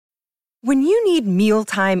When you need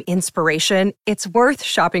mealtime inspiration, it's worth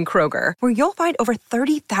shopping Kroger, where you'll find over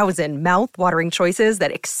 30,000 mouth-watering choices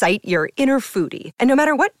that excite your inner foodie. And no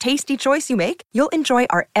matter what tasty choice you make, you'll enjoy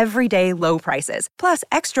our everyday low prices, plus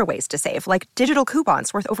extra ways to save, like digital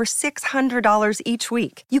coupons worth over $600 each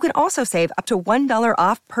week. You can also save up to $1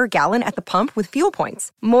 off per gallon at the pump with fuel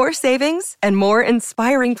points. More savings and more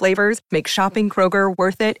inspiring flavors make shopping Kroger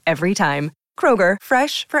worth it every time. Kroger,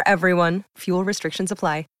 fresh for everyone. Fuel restrictions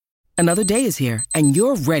apply. Another day is here, and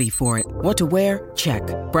you're ready for it. What to wear? Check.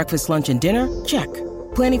 Breakfast, lunch, and dinner? Check.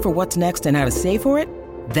 Planning for what's next and how to save for it?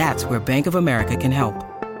 That's where Bank of America can help.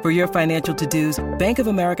 For your financial to-dos, Bank of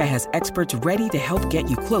America has experts ready to help get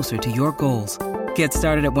you closer to your goals. Get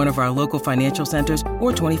started at one of our local financial centers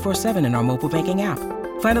or 24/7 in our mobile banking app.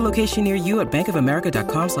 Find a location near you at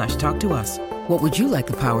bankofamerica.com/talktous. What would you like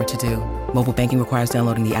the power to do? Mobile banking requires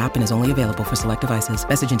downloading the app and is only available for select devices.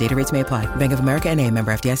 Message and data rates may apply. Bank of America N.A.,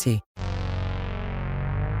 member FDIC.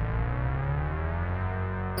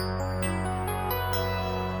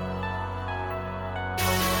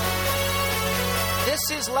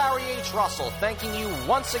 This is Larry H. Russell thanking you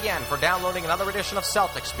once again for downloading another edition of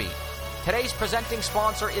Celtics Beat. Today's presenting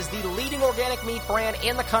sponsor is the leading organic meat brand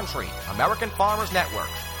in the country, American Farmers Network.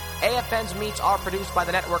 AFN's meats are produced by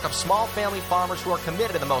the network of small family farmers who are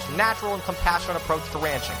committed to the most natural and compassionate approach to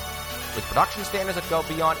ranching. With production standards that go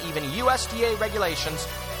beyond even USDA regulations,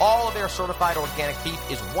 all of their certified organic beef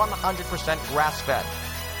is 100% grass-fed.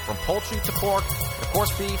 From poultry to pork to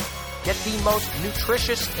course beef, get the most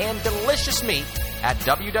nutritious and delicious meat at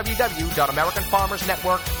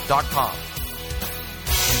www.americanfarmersnetwork.com.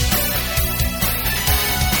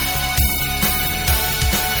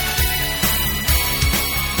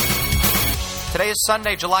 Today is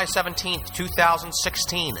Sunday, July 17th,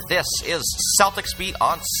 2016. This is Celtics Beat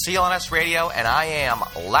on CLNS Radio, and I am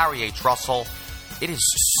Larry H. Russell. It is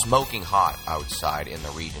smoking hot outside in the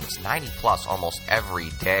region. It's 90 plus almost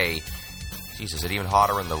every day. Jeez, is it even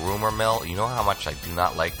hotter in the rumor mill? You know how much I do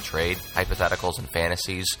not like to trade hypotheticals and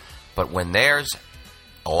fantasies, but when there's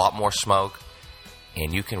a lot more smoke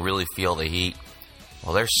and you can really feel the heat,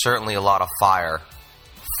 well, there's certainly a lot of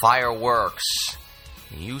fireworks.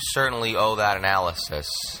 You certainly owe that analysis.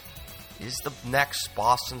 Is the next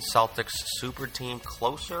Boston Celtics super team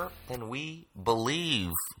closer than we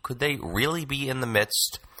believe? Could they really be in the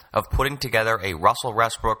midst of putting together a Russell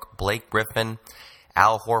Westbrook, Blake Griffin,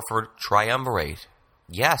 Al Horford triumvirate?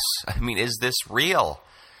 Yes. I mean, is this real?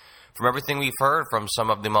 From everything we've heard from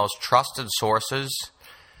some of the most trusted sources,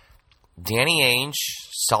 Danny Ainge,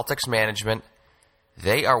 Celtics management,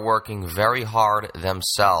 they are working very hard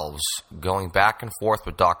themselves, going back and forth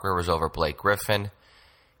with Doc Rivers over Blake Griffin.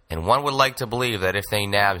 And one would like to believe that if they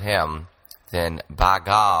nabbed him, then by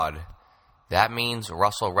God, that means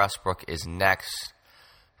Russell Westbrook is next.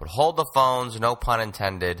 But hold the phones, no pun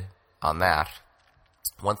intended on that.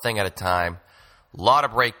 One thing at a time. A lot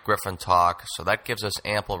of Blake Griffin talk, so that gives us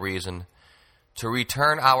ample reason to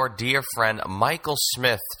return our dear friend Michael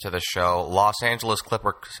Smith to the show, Los Angeles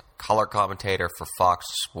Clippers color commentator for Fox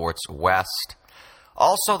Sports West.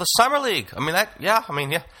 Also, the Summer League.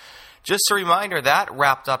 Just a reminder, that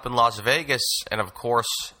wrapped up in Las Vegas, and of course,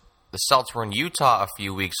 the Celtics were in Utah a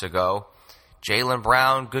few weeks ago. Jaylen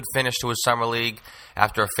Brown, good finish to his Summer League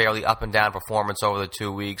after a fairly up-and-down performance over the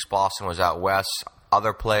 2 weeks. Boston was out west.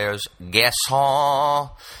 Other players,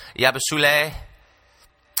 Gasson, Yabusele,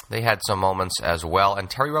 they had some moments as well. And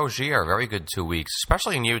Terry Rozier, very good 2 weeks,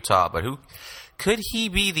 especially in Utah. But who could he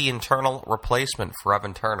be the internal replacement for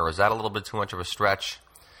Evan Turner? Is that a little bit too much of a stretch?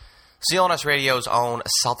 CLNS Radio's own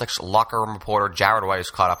Celtics locker room reporter Jared White is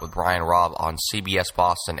caught up with Brian Robb on CBS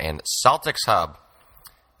Boston and Celtics Hub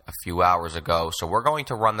a few hours ago. So we're going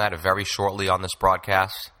to run that very shortly on this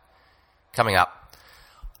broadcast. Coming up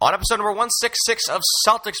on episode number 166 of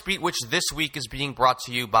Celtics Beat, which this week is being brought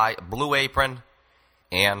to you by Blue Apron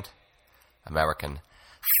and American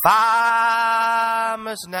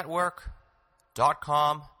Farmers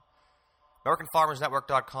Network.com.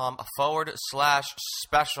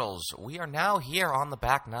 AmericanFarmersNetwork.com/specials. We are now here on the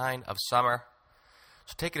back nine of summer.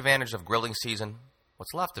 So take advantage of grilling season.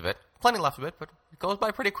 What's left of it. Plenty left of it, but it goes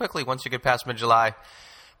by pretty quickly once you get past mid-July.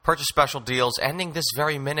 Purchase special deals ending this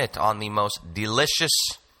very minute on the most delicious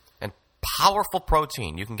and powerful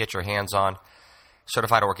protein you can get your hands on.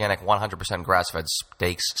 Certified organic 100% grass-fed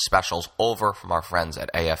steaks specials over from our friends at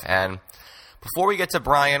AFN. Before we get to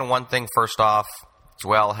Brian, one thing first off. As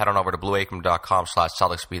well, head on over to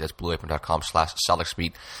blueapron.com/CelticsBeat. That's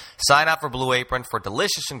blueapron.com/CelticsBeat. Sign up for Blue Apron for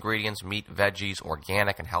delicious ingredients, meat, veggies,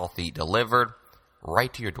 organic, and healthy, delivered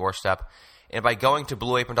right to your doorstep. And by going to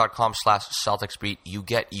blueapron.com/CelticsBeat, you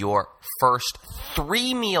get your first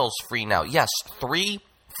 3 meals free now. Yes, 3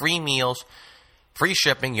 free meals, free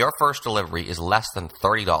shipping. Your first delivery is less than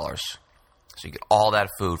 $30. So you get all that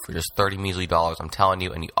food for just $30 measly dollars, I'm telling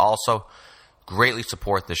you. And you also greatly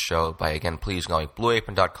support this show by, again, please going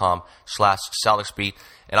blueapron.com/CelticsBeat.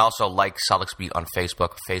 And also like Celtics Beat on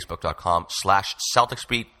Facebook,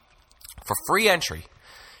 facebook.com/CelticsBeat for free entry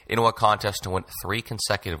into a contest to win 3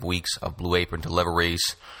 consecutive weeks of Blue Apron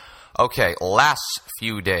deliveries. Okay, last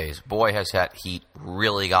few days, boy, has that heat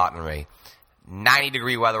really gotten me.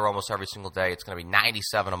 90-degree weather almost every single day. It's going to be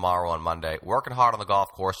 97 tomorrow on Monday. Working hard on the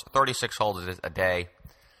golf course, 36 holes a day.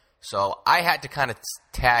 So I had to kind of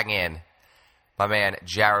tag in my man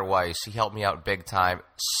Jared Weiss. He helped me out big time.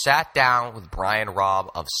 Sat down with Brian Robb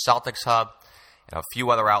of Celtics Hub and a few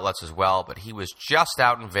other outlets as well, but he was just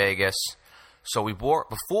out in Vegas. So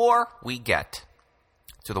before we get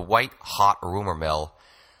to the white-hot rumor mill,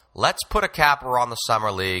 let's put a capper on the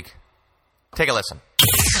Summer League. Take a listen.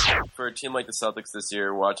 For a team like the Celtics this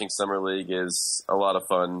year, watching Summer League is a lot of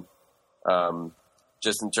fun.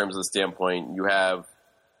 Just in terms of the standpoint, you have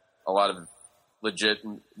a lot of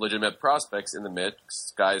legitimate prospects in the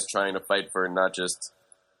mix, guys trying to fight for not just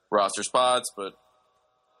roster spots, but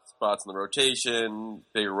spots in the rotation,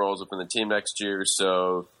 bigger roles within the team next year.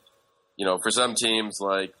 So, for some teams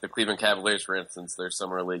like the Cleveland Cavaliers, for instance, their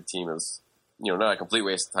Summer League team is, not a complete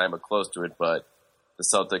waste of time, but close to it. But the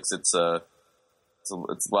Celtics, it's a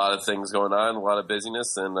lot of things going on, a lot of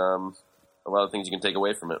busyness, and a lot of things you can take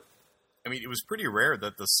away from it. I mean, it was pretty rare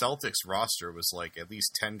that the Celtics roster was like at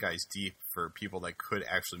least 10 guys deep for people that could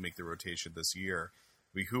actually make the rotation this year.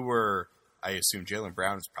 I assume Jaylen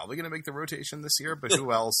Brown is probably going to make the rotation this year, but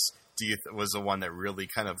who else was the one that really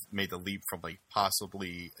kind of made the leap from like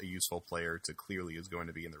possibly a useful player to clearly is going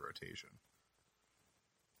to be in the rotation?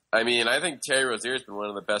 I mean, I think Terry Rozier has been one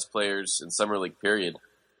of the best players in Summer League, period.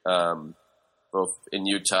 Both in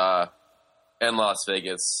Utah and Las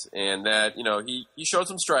Vegas. And that, he showed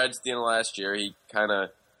some strides at the end of last year. He kind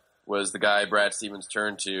of was the guy Brad Stevens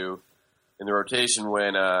turned to in the rotation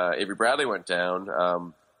when Avery Bradley went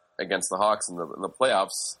down against the Hawks in the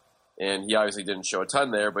playoffs. And he obviously didn't show a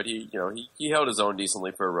ton there, but he held his own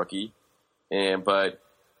decently for a rookie. But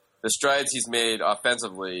the strides he's made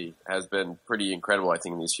offensively has been pretty incredible, I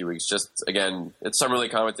think, in these few weeks. Just, again, it's Summer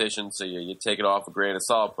League competition, so you take it off a grain of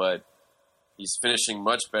salt, but he's finishing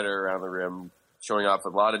much better around the rim, showing off a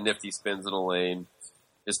lot of nifty spins in the lane.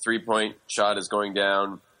 His three-point shot is going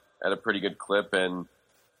down at a pretty good clip, and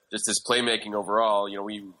just his playmaking overall.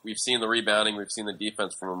 We've seen the rebounding, we've seen the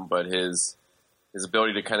defense from him, but his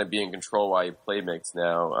ability to kind of be in control while he playmakes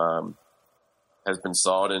now has been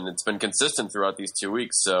solid, and it's been consistent throughout these 2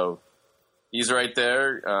 weeks. So he's right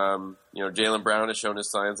there. Jaylen Brown has shown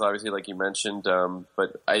his signs, obviously, like you mentioned,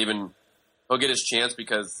 but he'll get his chance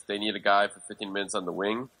because they need a guy for 15 minutes on the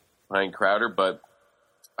wing behind Crowder, but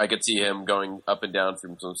I could see him going up and down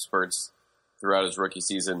through some spurts throughout his rookie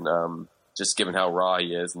season, just given how raw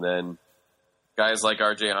he is. And then guys like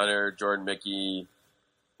R.J. Hunter, Jordan Mickey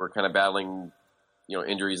were kind of battling,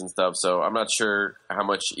 injuries and stuff, so I'm not sure how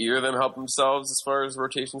much either of them help themselves as far as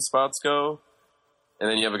rotation spots go. And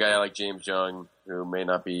then you have a guy like James Young, who may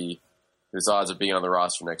not be, whose odds of being on the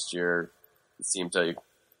roster next year seem to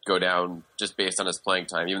go down just based on his playing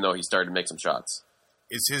time, even though he started to make some shots.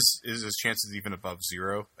 Is his chances even above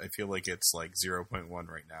 0? I feel like it's like 0.1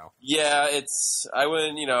 right now. Yeah, I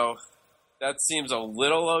wouldn't, that seems a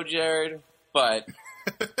little low, Jared, but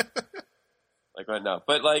no.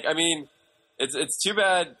 But I mean, it's too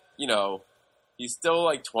bad, he's still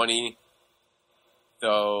like 20,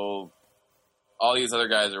 so all these other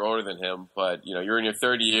guys are older than him, but you're in your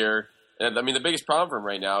third year. And I mean, the biggest problem for him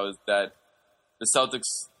right now is that the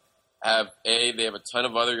Celtics they have a ton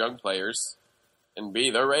of other young players, and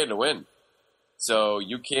B, they're ready to win. So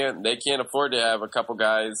they can't afford to have a couple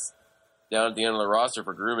guys down at the end of the roster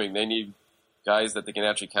for grooming. They need guys that they can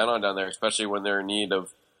actually count on down there, especially when they're in need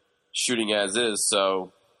of shooting as is.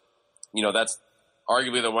 So, that's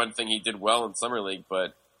arguably the one thing he did well in Summer League,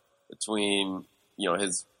 but between,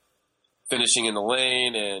 his finishing in the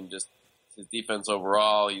lane and just his defense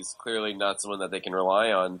overall, he's clearly not someone that they can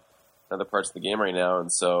rely on in other parts of the game right now.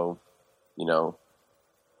 And so,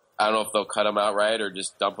 I don't know if they'll cut him outright or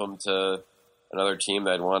just dump him to another team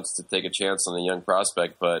that wants to take a chance on a young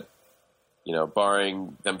prospect. But,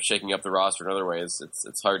 barring them shaking up the roster in other ways,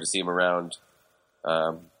 it's hard to see him around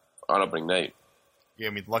on opening night. Yeah,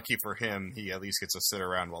 I mean, lucky for him, he at least gets to sit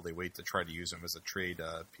around while they wait to try to use him as a trade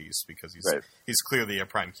piece because he's clearly a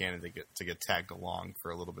prime candidate to get tagged along for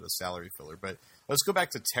a little bit of salary filler. But let's go back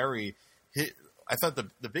to Terry. I thought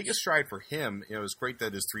the biggest stride for him, it was great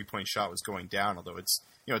that his 3-point shot was going down, although it's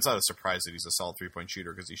not a surprise that he's a solid 3-point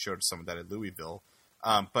shooter because he showed some of that at Louisville.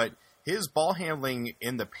 But his ball handling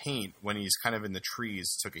in the paint when he's kind of in the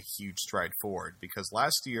trees took a huge stride forward, because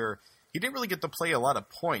last year he didn't really get to play a lot of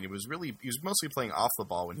point. He was mostly playing off the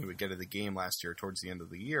ball when he would get to the game last year towards the end of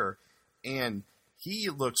the year. And he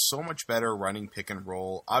looked so much better running pick and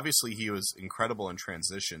roll. Obviously, he was incredible in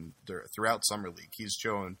transition throughout Summer League. He's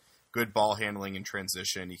shown good ball handling in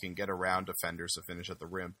transition. He can get around defenders to finish at the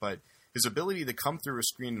rim. But his ability to come through a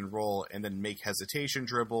screen and roll and then make hesitation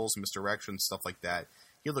dribbles, misdirection, stuff like that,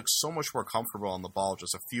 he looked so much more comfortable on the ball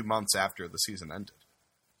just a few months after the season ended.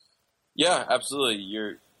 Yeah, absolutely.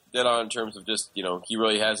 You're dead on in terms of just, he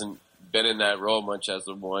really hasn't been in that role much as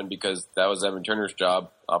the one, because that was Evan Turner's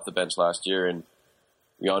job off the bench last year, and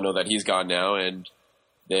we all know that he's gone now, and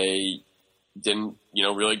they didn't,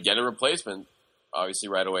 really get a replacement, obviously,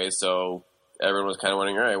 right away. So everyone was kind of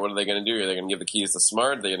wondering, all right, what are they going to do? Are they going to give the keys to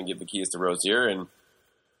Smart? Are they going to give the keys to Rozier? And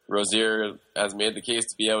Rozier has made the case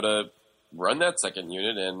to be able to run that second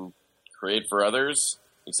unit and create for others.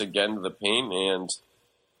 He said, get into the paint, and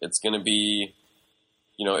it's going to be,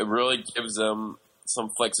 it really gives them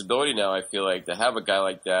some flexibility now, I feel like, to have a guy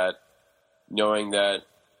like that, knowing that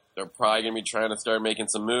they're probably going to be trying to start making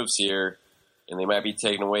some moves here, and they might be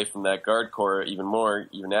taken away from that guard core even more,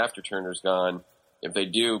 even after Turner's gone, if they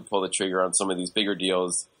do pull the trigger on some of these bigger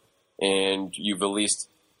deals, and you've at least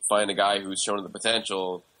find a guy who's shown the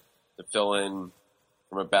potential to fill in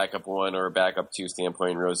from a backup 1 or a backup 2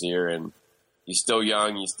 standpoint in Rozier. And he's still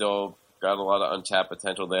young. He's still got a lot of untapped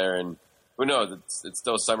potential there. And who knows? It's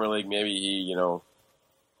still Summer League. Maybe he,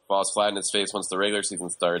 falls flat in his face once the regular season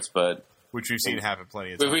starts. But which we've seen happen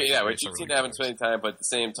plenty of times. Which we've seen happen plenty of times. But at the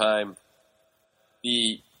same time,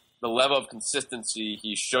 the level of consistency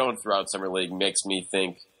he's shown throughout Summer League makes me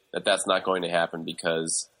think that that's not going to happen,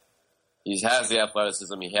 because he has the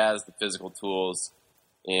athleticism, he has the physical tools,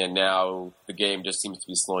 and now the game just seems to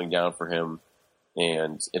be slowing down for him.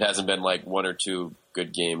 And it hasn't been like 1 or 2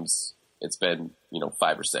 good games. It's been,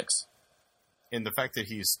 5 or 6. And the fact that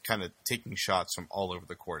he's kind of taking shots from all over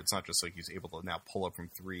the court, it's not just like he's able to now pull up from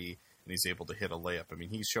 3 and he's able to hit a layup. I mean,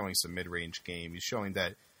 he's showing some mid-range game. He's showing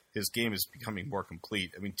that his game is becoming more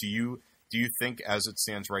complete. I mean, do you think, as it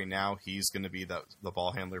stands right now, he's going to be the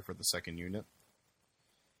ball handler for the second unit?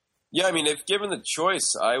 Yeah, I mean, if given the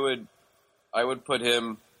choice, I would put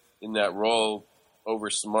him in that role over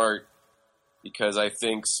Smart, because I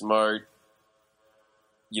think Smart,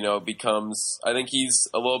 I think he's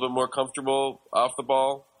a little bit more comfortable off the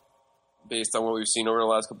ball based on what we've seen over the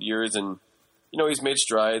last couple of years. And, he's made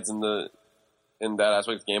strides in that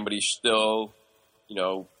aspect of the game, but he's still,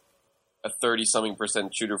 a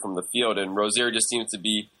 30-something% shooter from the field. And Rozier just seems to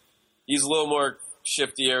be, he's a little more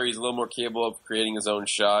shiftier. He's a little more capable of creating his own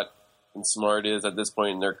shot than Smart is at this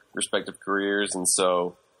point in their respective careers. And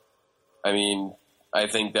so, I mean, I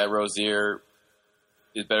think that Rozier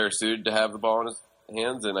is better suited to have the ball in his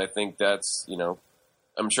hands. And I think that's,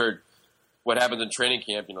 I'm sure what happens in training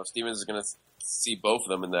camp, Stevens is going to see both of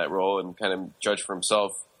them in that role and kind of judge for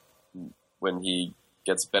himself when he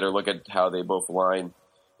gets a better look at how they both align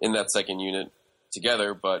in that second unit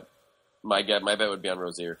together. But my bet would be on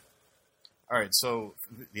Rozier. All right, so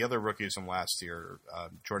the other rookies from last year,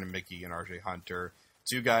 Jordan Mickey and RJ Hunter,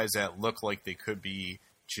 2 guys that look like they could be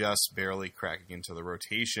just barely cracking into the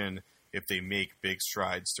rotation if they make big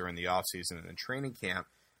strides during the offseason and in training camp.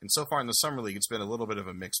 And so far in the Summer League, it's been a little bit of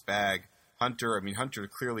a mixed bag. Hunter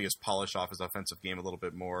clearly has polished off his offensive game a little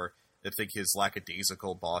bit more. I think his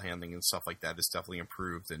lackadaisical ball handling and stuff like that is definitely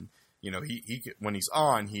improved. And, he when he's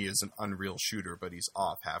on, he is an unreal shooter, but he's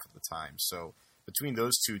off half of the time. So between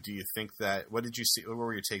those 2, do you think that, what did you see, what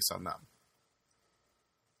were your takes on them?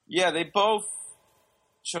 Yeah, they both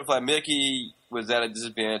showed that Mickey was at a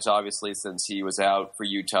disadvantage, obviously, since he was out for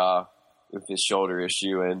Utah with his shoulder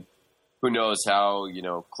issue. And who knows how,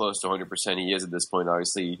 close to 100% he is at this point.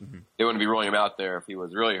 Obviously, They wouldn't be rolling him out there if he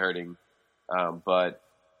was really hurting. But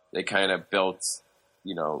they kind of built,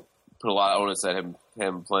 put a lot of onus at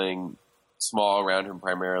him playing small around him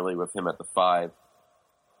primarily with him at the 5.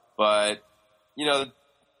 But,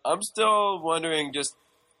 I'm still wondering just,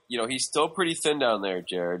 he's still pretty thin down there,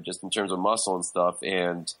 Jared, just in terms of muscle and stuff.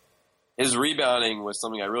 And his rebounding was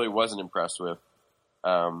something I really wasn't impressed with,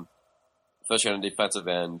 especially on the defensive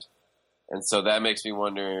end. And so that makes me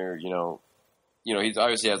wonder, he's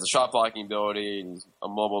obviously has the shot blocking ability, he's a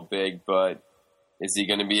mobile big, but is he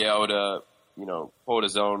going to be able to, hold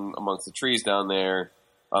his own amongst the trees down there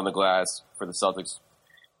on the glass for the Celtics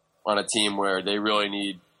on a team where they really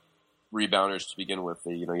need rebounders to begin with?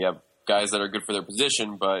 You have guys that are good for their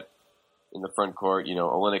position, but in the front court.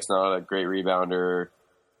 Olynyk's not a great rebounder.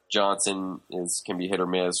 Johnson can be hit or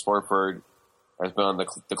miss. Horford has been on the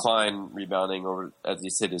decline rebounding as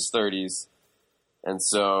he's hit his 30s. And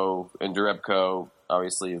Jerebko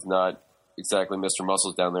obviously is not exactly Mr.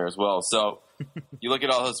 Muscles down there as well. So you look at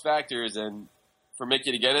all those factors, and for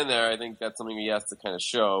Mickey to get in there, I think that's something he has to kind of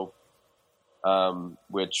show,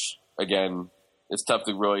 which, again, it's tough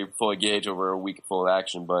to really fully gauge over a week full of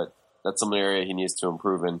action, but that's some area he needs to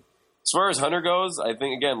improve in. As far as Hunter goes, I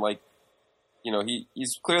think, again,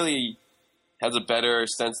 he's clearly has a better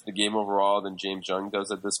sense of the game overall than James Young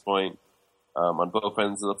does at this point, on both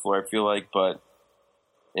ends of the floor, I feel like.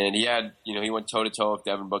 And he had, he went toe-to-toe with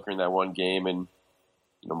Devin Booker in that one game, and,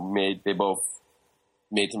 they both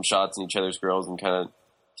made some shots in each other's grills and kind of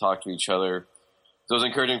talked to each other. So it was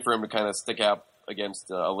encouraging for him to kind of stick out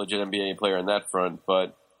against a legit NBA player on that front.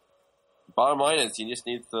 But bottom line is he needs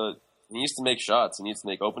to make shots. He needs to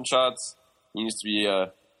make open shots. He needs to be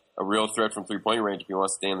a real threat from three-point range if he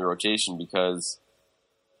wants to stay in the rotation, because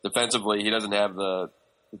defensively he doesn't have the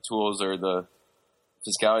tools or the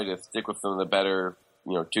physicality to stick with some of the better,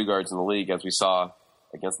 two guards in the league, as we saw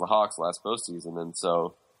against the Hawks last postseason. And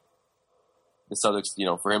so the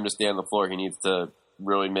Celtics, for him to stay on the floor, he needs to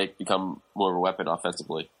really become more of a weapon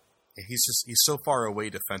offensively. He's so far away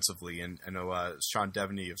defensively, and I know Sean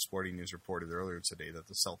Devaney of Sporting News reported earlier today that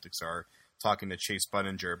the Celtics are talking to Chase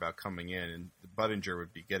Budinger about coming in, and Budinger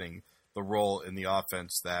would be getting the role in the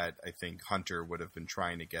offense that I think Hunter would have been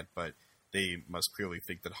trying to get, but they must clearly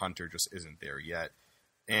think that Hunter just isn't there yet.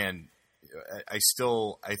 And I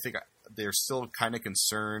think they're still kind of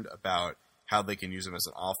concerned about how they can use him as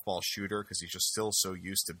an off-ball shooter, because he's just still so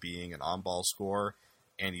used to being an on-ball scorer,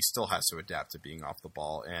 and he still has to adapt to being off the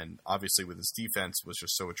ball. And obviously with his defense was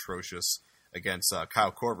just so atrocious against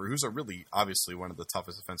Kyle Korver, who's really obviously one of the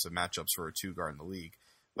toughest defensive matchups for a two-guard in the league.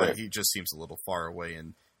 But right. He just seems a little far away,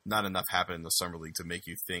 and not enough happened in the summer league to make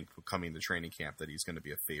you think, coming to training camp, that he's going to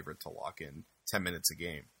be a favorite to lock in 10 minutes a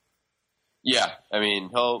game. Yeah, I mean,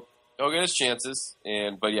 he'll get his chances,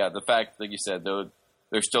 but the fact, like you said,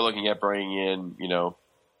 they're still looking at bringing in,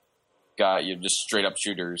 just straight up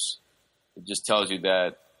shooters. It just tells you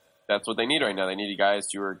that that's what they need right now. They need guys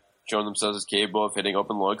who are showing themselves as capable of hitting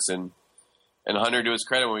open looks, and Hunter, to his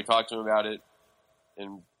credit, when we talked to him about it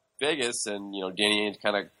in Vegas, and Danny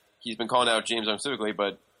Ainge he's been calling out James specifically,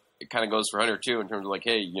 but it kind of goes for Hunter too, in terms of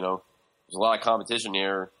hey, there's a lot of competition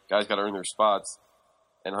here. Guys got to earn their spots.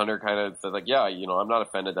 And Hunter kind of said, I'm not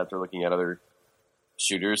offended that they're looking at other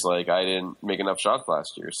shooters. I didn't make enough shots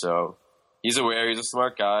last year. So he's aware. He's a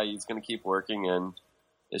smart guy. He's going to keep working, and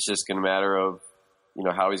it's just going to matter of,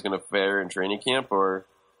 how he's going to fare in training camp, or,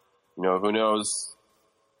 who knows,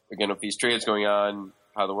 again, if these trades going on,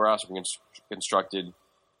 how the roster is constructed,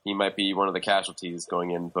 he might be one of the casualties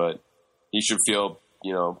going in, but he should feel,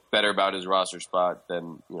 better about his roster spot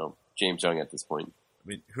than, James Young at this point. I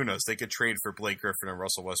mean, who knows? They could trade for Blake Griffin and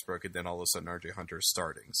Russell Westbrook, and then all of a sudden RJ Hunter is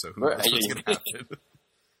starting. So who knows what's going to happen?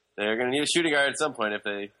 They're going to need a shooting guard at some point if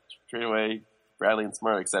they trade away Bradley and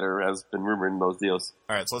Smart, et cetera, has been rumored in those deals.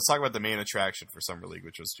 All right, so let's talk about the main attraction for Summer League,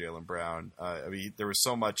 which was Jaylen Brown. There was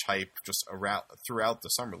so much hype just throughout the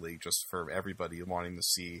Summer League, just for everybody wanting to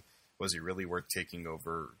see, was he really worth taking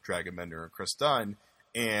over Dragan Bender and Chris Dunn?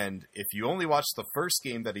 And if you only watched the first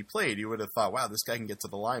game that he played, you would have thought, wow, this guy can get to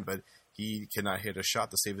the line, but he cannot hit a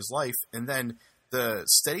shot to save his life. And then the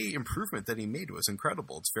steady improvement that he made was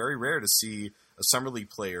incredible. It's very rare to see a Summer League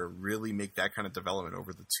player really make that kind of development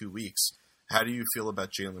over the 2 weeks. How do you feel about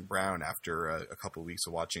Jaylen Brown after a couple of weeks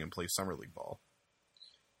of watching him play Summer League ball?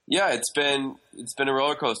 Yeah, it's been a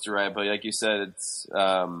roller coaster ride, but like you said,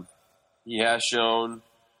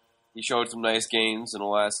 he showed some nice gains in the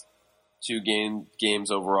last two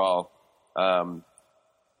games overall. The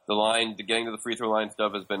getting to the free throw line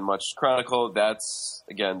stuff has been much chronicled. That's,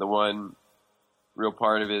 again, the one real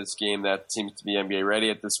part of his game that seems to be NBA ready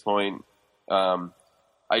at this point.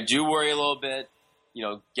 I do worry a little bit.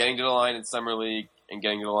 Getting to the line in Summer League and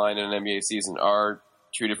getting to the line in an NBA season are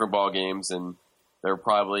two different ball games, and there are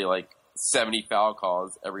probably 70 foul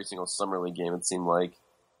calls every single Summer League game, it seemed like,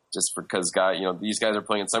 just because these guys are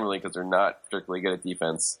playing in Summer League because they're not particularly good at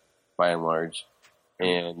defense by and large.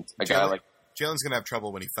 And a guy like Jalen's going to have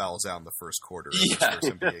trouble when he fouls out in the first quarter of his first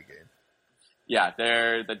NBA game. Yeah,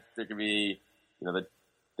 there could be, the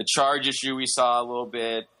charge issue we saw a little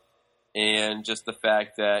bit, and just the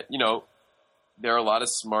fact that, there are a lot of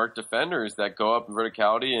smart defenders that go up in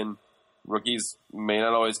verticality, and rookies may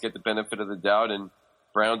not always get the benefit of the doubt, and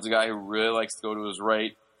Brown's a guy who really likes to go to his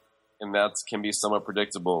right, and that can be somewhat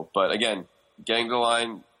predictable. But again, getting to the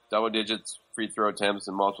line, double digits, free throw attempts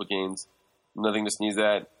in multiple games, nothing to sneeze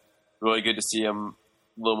at. really good to see him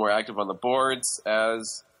a little more active on the boards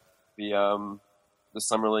as the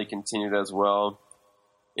summer league continued as well.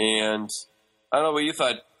 And I don't know what you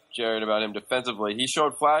thought, Jared, about him defensively. He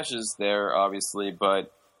showed flashes there, obviously,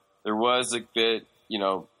 but there was a bit,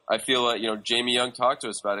 I feel like, Jamie Young talked to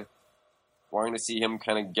us about it, wanting to see him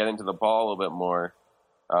kind of get into the ball a little bit more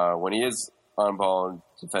when he is on ball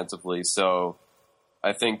defensively. So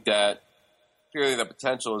I think that clearly the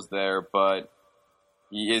potential is there, but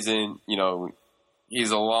he isn't,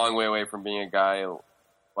 he's a long way away from being a guy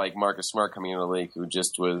like Marcus Smart coming into the league who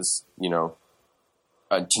just was,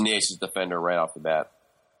 a tenacious defender right off the bat.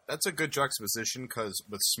 That's a good juxtaposition because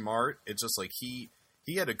with Smart, it's just like he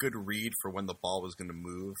had a good read for when the ball was going to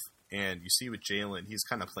move. And you see with Jalen, he's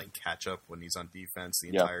kind of playing catch-up when he's on defense the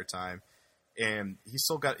entire time. And he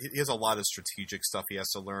has a lot of strategic stuff he has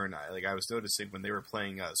to learn. I was noticing when they were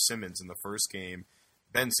playing Simmons in the first game,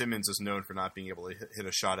 Ben Simmons is known for not being able to hit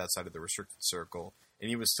a shot outside of the restricted circle. And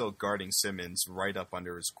he was still guarding Simmons right up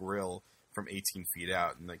under his grill from 18 feet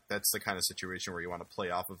out. And that's the kind of situation where you want to play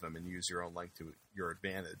off of him and use your own length to your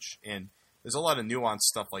advantage. And there's a lot of nuanced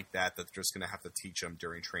stuff like that they're just going to have to teach him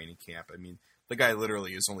during training camp. I mean, the guy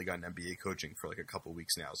literally has only gotten NBA coaching for a couple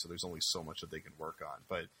weeks now, so there's only so much that they can work on.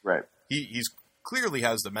 But right. He's clearly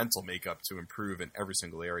has the mental makeup to improve in every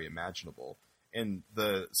single area imaginable. And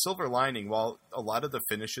the silver lining, while a lot of the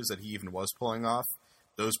finishes that he even was pulling off,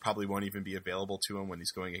 those probably won't even be available to him when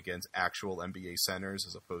he's going against actual NBA centers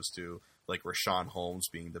as opposed to Rashawn Holmes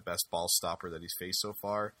being the best ball stopper that he's faced so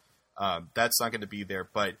far. That's not going to be there,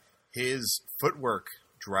 but his footwork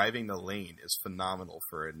driving the lane is phenomenal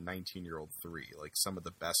for a 19-year-old three, some of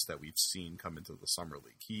the best that we've seen come into the summer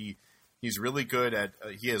league. He's really good at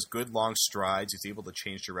he has good long strides. He's able to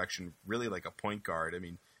change direction really like a point guard. I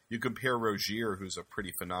mean, you compare Rozier, who's a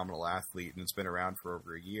pretty phenomenal athlete and has been around for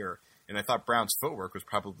over a year, and I thought Brown's footwork was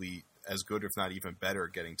probably as good, if not even better,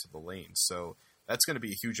 getting to the lane. So that's going to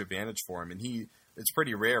be a huge advantage for him. And it's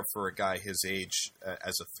pretty rare for a guy his age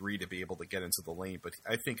as a three to be able to get into the lane, but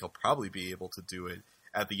I think he'll probably be able to do it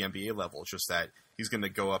at the NBA level. It's just that he's going to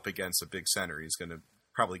go up against a big center. He's going to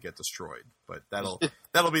probably get destroyed, but that'll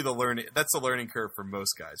be the learning. That's the learning curve for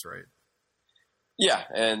most guys, right? Yeah,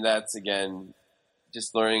 and that's again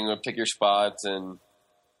just learning to pick your spots, and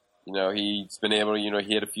he's been able to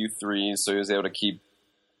he had a few threes, so he was able to keep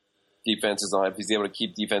defenses on. If he's able to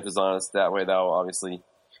keep defenses honest that way, that will obviously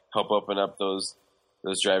help open up those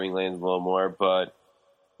driving lanes a little more. But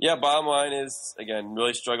yeah, bottom line is again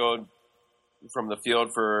really struggled from the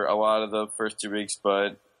field for a lot of the first 2 weeks,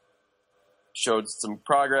 but showed some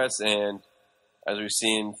progress, and as we've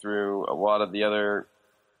seen through a lot of the other,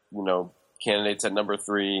 candidates at number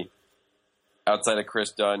 3, outside of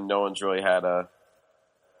Chris Dunn, no one's really had a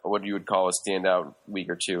what you would call a standout week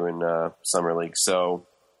or two in summer league. So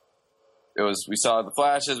we saw the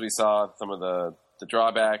flashes, we saw some of the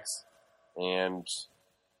drawbacks, and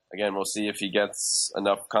again, we'll see if he gets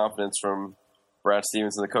enough confidence from Brad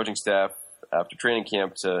Stevens and the coaching staff after training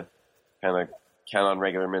camp to kind of count on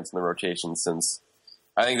regular minutes in the rotation, since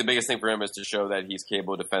I think the biggest thing for him is to show that he's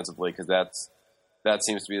capable defensively, because that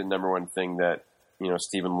seems to be the number one thing that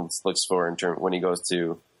Stevens looks for when he goes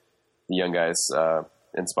to the young guys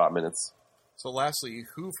in spot minutes. So lastly,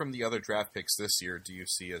 who from the other draft picks this year do you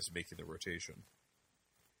see as making the rotation?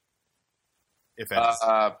 If any.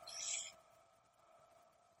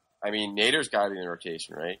 Nader's got to be in the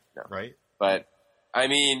rotation, right? No. Right. But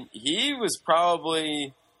he was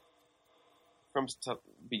probably from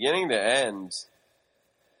beginning to end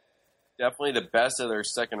definitely the best of their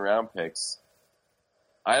second round picks.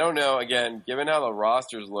 I don't know, again, given how the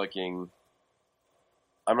roster's looking,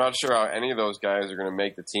 I'm not sure how any of those guys are going to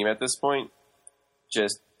make the team at this point.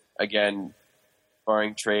 Just, again,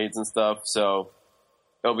 barring trades and stuff. So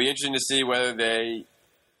it'll be interesting to see whether they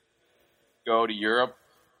go to Europe,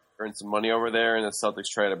 earn some money over there, and the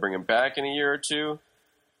Celtics try to bring him back in a year or two,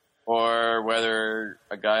 or whether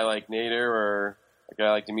a guy like Nader or a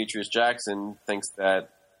guy like Demetrius Jackson thinks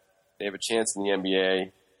that they have a chance in the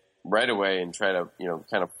NBA right away and try to,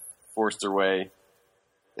 kind of force their way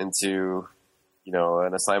into,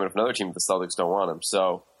 an assignment of another team if the Celtics don't want him.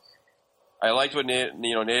 So I liked what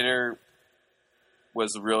Nader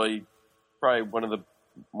was really probably one of the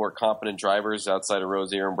more competent drivers outside of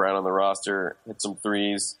Rozier and Brown on the roster. Hit some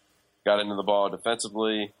threes, got into the ball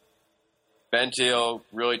defensively. Bentil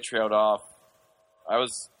really trailed off. I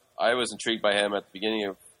was intrigued by him at the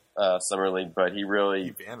beginning of summer league, but he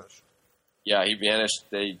vanished. Yeah, he vanished.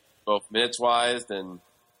 They both minutes wise, and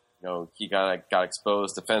he got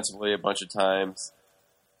exposed defensively a bunch of times,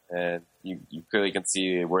 and you clearly can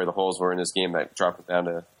see where the holes were in this game that dropped him down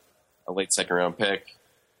to a late second round pick.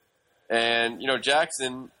 And,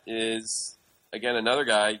 Jackson is, again, another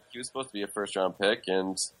guy. He was supposed to be a first-round pick,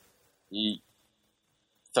 and he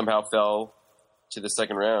somehow fell to the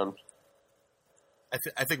second round.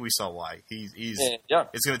 I think we saw why. He's yeah.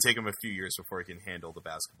 It's going to take him a few years before he can handle the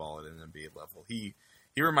basketball at an NBA level. He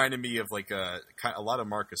reminded me of like a lot of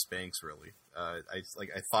Marcus Banks, really. I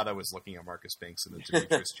thought I was looking at Marcus Banks in the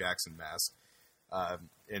Demetrius Jackson mask,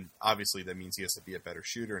 and obviously that means he has to be a better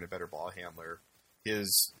shooter and a better ball handler.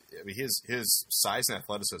 His size and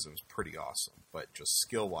athleticism is pretty awesome, but just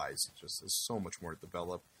skill wise, just there's so much more to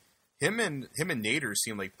develop. Him and Nader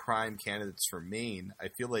seem like prime candidates for Maine. I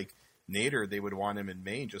feel like Nader, they would want him in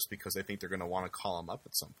Maine just because I think they're going to want to call him up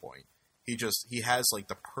at some point. He has like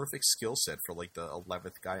the perfect skill set for like the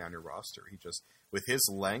 11th guy on your roster. He just, with his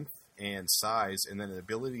length and size and then an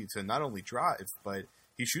ability to not only drive, but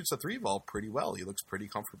he shoots the three ball pretty well. He looks pretty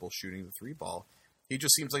comfortable shooting the three ball. He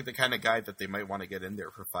just seems like the kind of guy that they might want to get in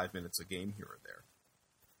there for 5 minutes a game here or there.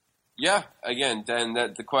 Yeah, again, then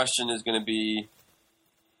the question is going to be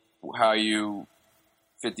how you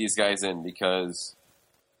fit these guys in, because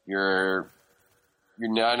you're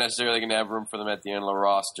not necessarily going to have room for them at the end of the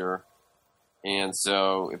roster. And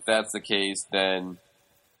so if that's the case, then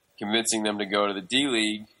convincing them to go to the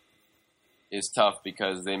D-League is tough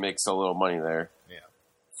because they make so little money there. Yeah.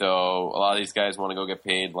 So a lot of these guys want to go get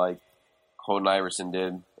paid like Colton Iverson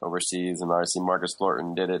did overseas, and obviously Marcus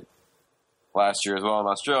Thornton did it last year as well in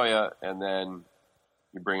Australia, and then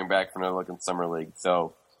you bring him back for another look in Summer League.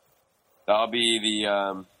 So that'll be the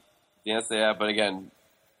answer they have. But again,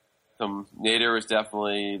 Nader was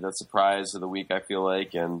definitely the surprise of the week, I feel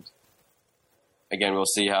like, and again, we'll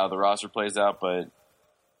see how the roster plays out, but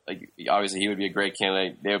obviously he would be a great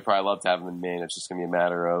candidate. They would probably love to have him in Maine. It's just going to be a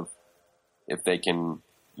matter of if they can,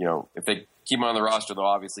 if they keep him on the roster, they'll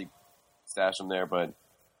obviously stash him there, but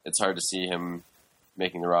it's hard to see him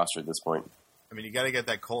making the roster at this point. I mean, you got to get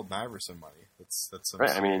that Colton Iverson money. That's some right.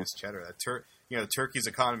 serious cheddar. That Turkey's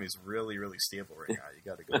economy is really, really stable right now. You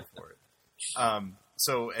got to go for it.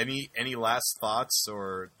 So any last thoughts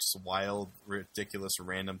or just wild, ridiculous,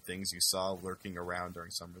 random things you saw lurking around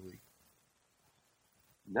during Summer League?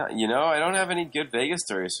 No, I don't have any good Vegas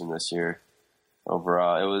stories from this year.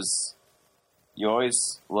 Overall, you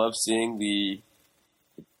always love seeing the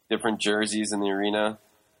different jerseys in the arena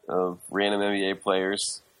of random NBA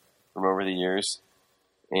players from over the years.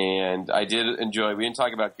 And I did enjoy, we didn't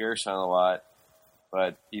talk about Gershon a lot,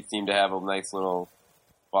 but he seemed to have a nice little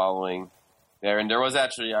following there. And there was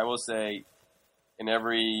actually, I will say, in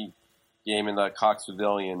every game in the Cox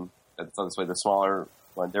Pavilion, that's on this way, the smaller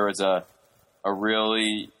one, there was a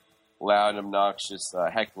really loud, obnoxious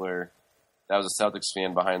heckler that was a Celtics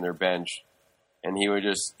fan behind their bench. And he would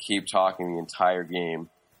just keep talking the entire game.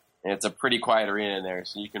 And it's a pretty quiet arena in there,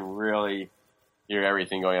 so you can really hear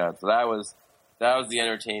everything going on. So that was the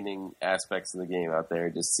entertaining aspects of the game out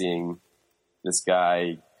there, just seeing this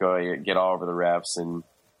guy go get all over the refs and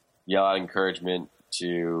yell out encouragement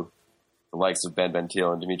to the likes of Ben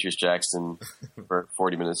Bentil and Demetrius Jackson for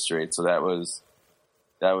 40 minutes straight. So that's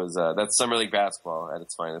Summer League basketball at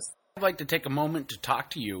its finest. I'd like to take a moment to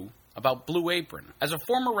talk to you about Blue Apron. As a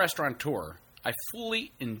former restaurateur, I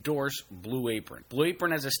fully endorse Blue Apron. Blue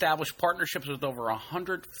Apron has established partnerships with over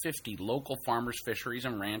 150 local farmers, fisheries,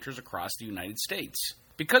 and ranchers across the United States.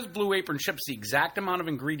 Because Blue Apron ships the exact amount of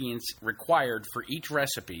ingredients required for each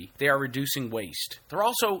recipe, they are reducing waste. They're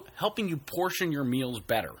also helping you portion your meals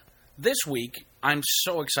better. This week, I'm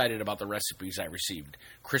so excited about the recipes I received.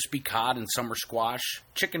 Crispy cod and summer squash,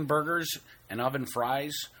 chicken burgers and oven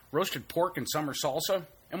fries, roasted pork and summer salsa.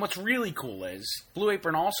 And what's really cool is Blue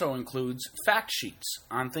Apron also includes fact sheets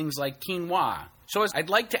on things like quinoa. So I'd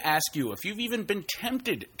like to ask you, if you've even been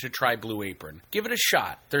tempted to try Blue Apron, give it a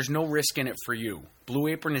shot. There's no risk in it for you. Blue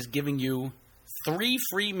Apron is giving you 3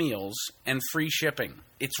 free meals and free shipping.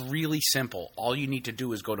 It's really simple. All you need to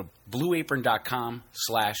do is go to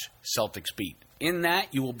blueapron.com/CelticsBeat. In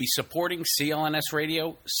that, you will be supporting CLNS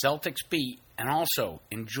Radio, Celtics Beat, and also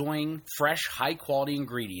enjoying fresh, high-quality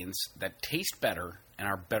ingredients that taste better and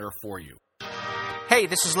are better for you. Hey,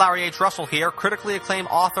 this is Larry H. Russell here, critically acclaimed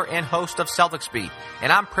author and host of Celtics Beat,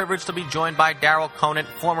 and I'm privileged to be joined by Darryl Conant,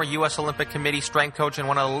 former U.S. Olympic Committee strength coach and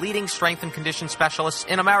one of the leading strength and condition specialists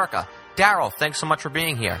in America. Darryl, thanks so much for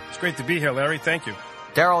being here. It's great to be here, Larry. Thank you.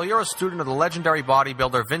 Darryl, you're a student of the legendary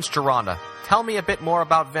bodybuilder Vince Gironda. Tell me a bit more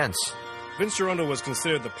about Vince. Vince Gironda was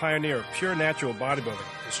considered the pioneer of pure natural bodybuilding.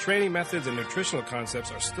 His training methods and nutritional concepts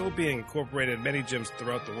are still being incorporated in many gyms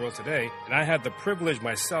throughout the world today, and I had the privilege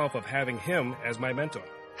myself of having him as my mentor.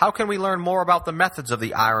 How can we learn more about the methods of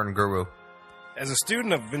the Iron Guru? As a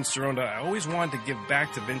student of Vince Gironda, I always wanted to give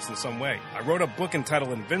back to Vince in some way. I wrote a book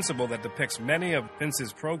entitled Invincible that depicts many of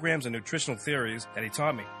Vince's programs and nutritional theories that he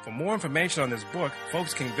taught me. For more information on this book,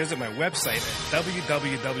 folks can visit my website at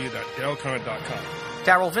www.darylcurrent.com.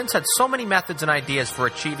 Daryl, Vince had so many methods and ideas for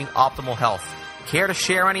achieving optimal health. Care to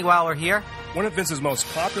share any while we're here? One of Vince's most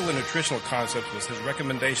popular nutritional concepts was his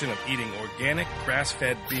recommendation of eating organic,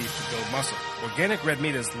 grass-fed beef to build muscle. Organic red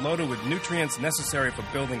meat is loaded with nutrients necessary for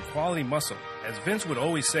building quality muscle. As Vince would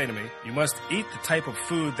always say to me, you must eat the type of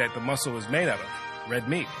food that the muscle is made out of, red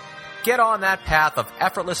meat. Get on that path of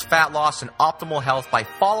effortless fat loss and optimal health by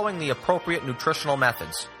following the appropriate nutritional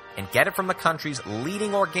methods. And get it from the country's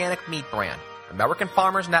leading organic meat brand, American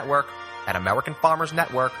Farmers Network, at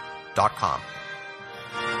AmericanFarmersNetwork.com.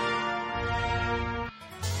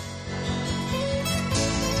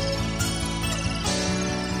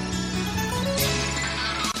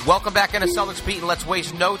 Welcome back into Celtics Beat, and let's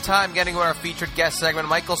waste no time getting to our featured guest segment.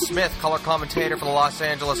 Michael Smith, color commentator for the Los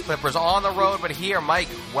Angeles Clippers, on the road, but here. Mike,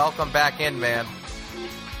 welcome back in, man.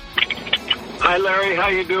 Hi, Larry. How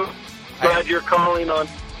you doing? Glad you're calling on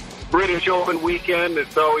British Open weekend.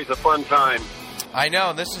 It's always a fun time. I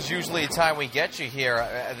know. This is usually the time we get you here.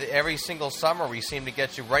 Every single summer, we seem to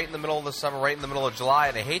get you right in the middle of the summer, right in the middle of July.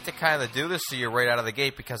 And I hate to kind of do this to you right out of the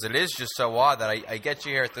gate because it is just so odd that I get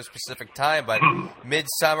you here at this specific time. But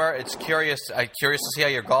midsummer, I'm curious to see how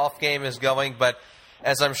your golf game is going. But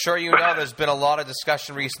as I'm sure you know, there's been a lot of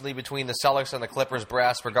discussion recently between the Celtics and the Clippers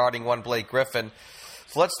brass regarding one Blake Griffin.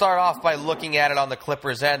 So let's start off by looking at it on the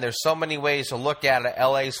Clippers' end. There's so many ways to look at it.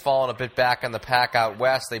 LA's fallen a bit back on the pack out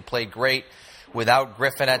west. They played great without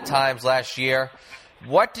Griffin at times last year.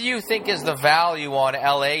 What do you think is the value on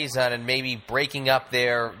LA's end and maybe breaking up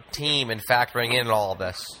their team and factoring in all of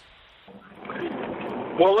this?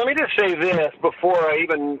 Well, let me just say this before I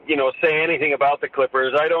even, say anything about the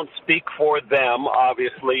Clippers. I don't speak for them,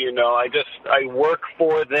 obviously, I work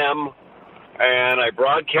for them and I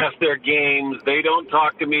broadcast their games. They don't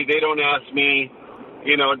talk to me. They don't ask me.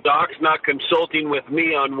 Doc's not consulting with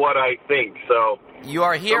me on what I think, so. You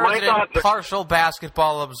are here as an impartial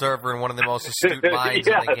basketball observer and one of the most astute minds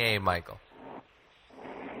in the game, Michael.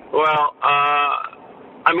 Well,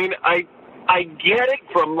 I get it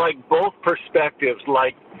from, both perspectives.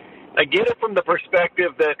 I get it from the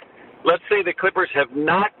perspective that, let's say the Clippers have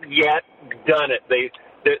not yet done it.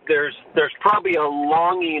 There's probably a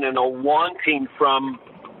longing and a wanting from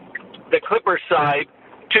the Clippers side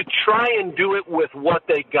to try and do it with what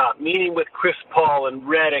they got, meaning with Chris Paul and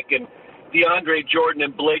Redick and DeAndre Jordan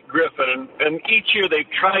and Blake Griffin. And each year they've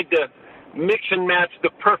tried to mix and match the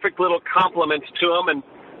perfect little complements to them. And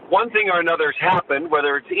one thing or another has happened,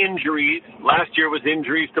 whether it's injuries. Last year was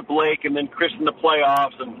injuries to Blake and then Chris in the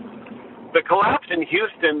playoffs. And the collapse in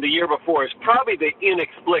Houston the year before is probably the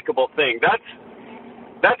inexplicable thing.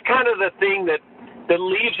 That's kind of the thing that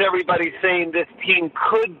leaves everybody saying this team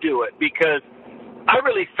could do it, because I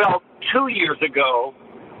really felt 2 years ago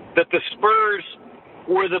that the Spurs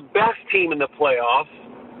were the best team in the playoffs,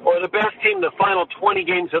 or the best team in the final 20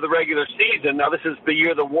 games of the regular season. Now, this is the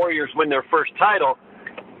year the Warriors win their first title,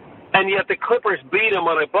 and yet the Clippers beat them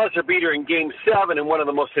on a buzzer beater in Game 7 in one of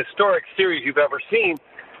the most historic series you've ever seen.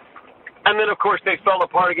 And then, of course, they fell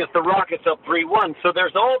apart against the Rockets up 3-1. So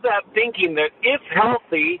there's all that thinking that if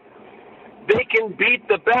healthy, they can beat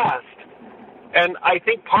the best. And I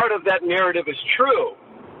think part of that narrative is true.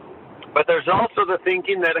 But there's also the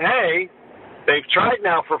thinking that, hey, they've tried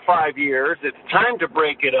now for 5 years. It's time to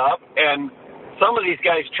break it up. And some of these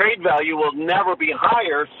guys' trade value will never be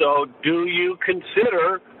higher. So do you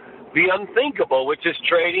consider the unthinkable, which is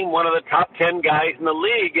trading one of the top 10 guys in the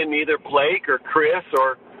league in either Blake or Chris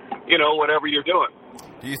or, whatever you're doing?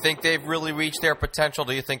 Do you think they've really reached their potential?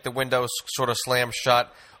 Do you think the window's sort of slammed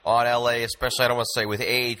shut on LA, especially, I don't want to say with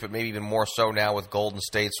age, but maybe even more so now with Golden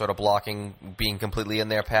State sort of being completely in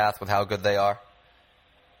their path with how good they are?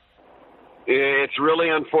 It's really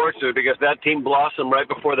unfortunate because that team blossomed right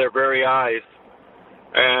before their very eyes.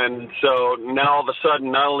 And so now all of a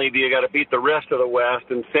sudden, not only do you got to beat the rest of the West,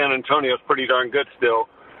 and San Antonio's pretty darn good still,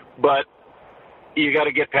 but you got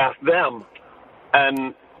to get past them.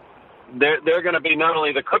 And they're going to be not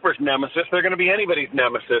only the Clippers' nemesis, they're going to be anybody's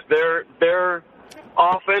nemesis. They're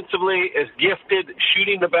offensively as gifted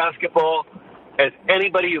shooting the basketball as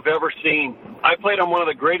anybody you've ever seen. I played on one of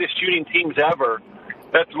the greatest shooting teams ever.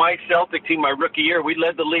 That's my Celtic team my rookie year. We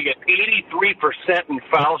led the league at 83% in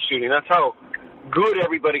foul shooting. That's how good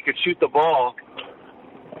everybody could shoot the ball.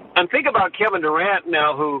 And think about Kevin Durant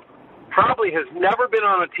now, who probably has never been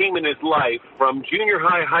on a team in his life, from junior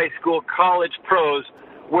high, high school, college, pros,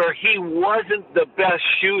 where he wasn't the best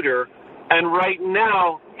shooter And right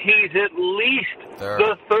now, he's at least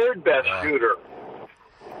the third best shooter.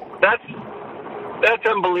 That's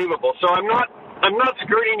unbelievable. So I'm not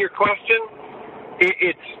skirting your question.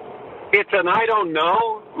 It's an I don't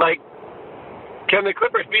know. Like, can the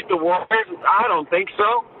Clippers beat the Warriors? I don't think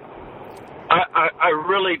so. I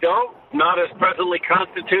really don't. Not as presently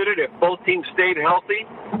constituted. If both teams stayed healthy,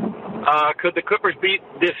 could the Clippers beat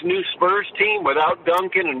this new Spurs team without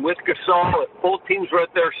Duncan and with Gasol? If both teams were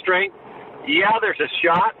at their strength, yeah, there's a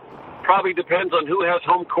shot. Probably depends on who has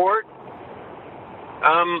home court.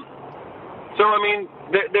 So, I mean,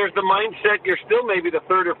 there's the mindset you're still maybe the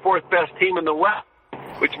third or fourth best team in the West,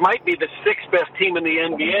 which might be the sixth best team in the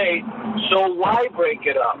NBA. So why break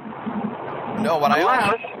it up? No,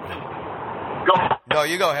 No,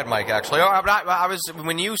 you go ahead, Mike. Actually, I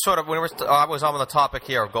was on the topic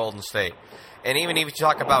here of Golden State, and even if you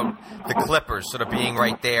talk about the Clippers sort of being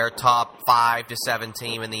right there, top 5 to 7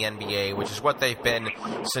 team in the NBA, which is what they've been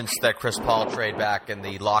since that Chris Paul trade back in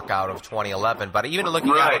the lockout of 2011. But even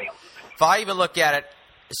looking at it, if I even look at it,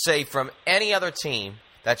 say from any other team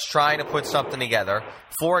that's trying to put something together,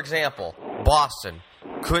 for example, Boston,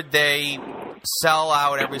 could they sell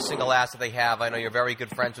out every single asset they have? I know you're very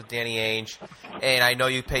good friends with Danny Ainge, and I know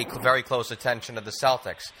you pay very close attention to the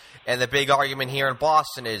Celtics. And the big argument here in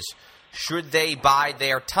Boston is, should they bide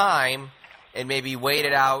their time and maybe wait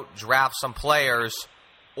it out, draft some players,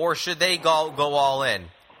 or should they go all in?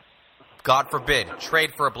 God forbid,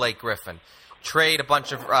 trade for a Blake Griffin, trade a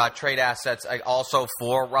bunch of trade assets also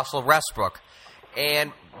for Russell Westbrook,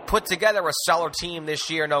 and put together a stellar team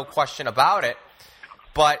this year, no question about it.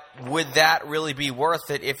 But would that really be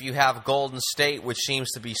worth it if you have Golden State, which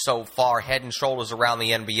seems to be so far head and shoulders around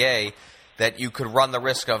the NBA, that you could run the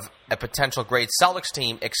risk of a potential great Celtics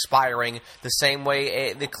team expiring the same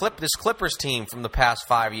way this Clippers team from the past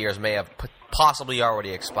 5 years may have possibly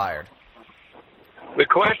already expired? The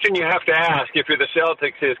question you have to ask if you're the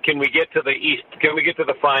Celtics is, can we get to the East? Can we get to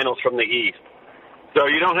the finals from the East? So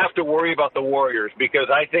you don't have to worry about the Warriors, because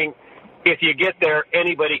I think if you get there,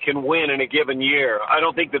 anybody can win in a given year. I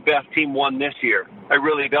don't think the best team won this year. I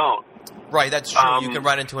really don't. Right, that's true. You can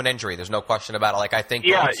run into an injury. There's no question about it. Like, I think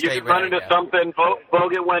you can run into something.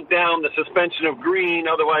 Bogut went down, the suspension of Green.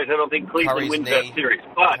 Otherwise, I don't think Cleveland wins that series.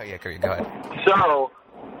 But, go ahead. So,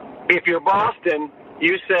 if you're Boston,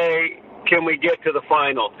 you say, can we get to the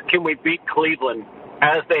finals? Can we beat Cleveland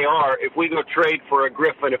as they are if we go trade for a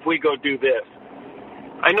Griffin, if we go do this?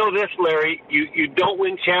 I know this, Larry, you don't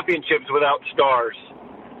win championships without stars.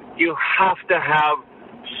 You have to have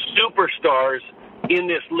superstars in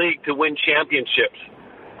this league to win championships.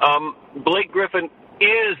 Blake Griffin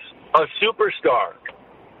is a superstar,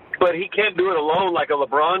 but he can't do it alone like a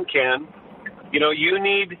LeBron can. You know,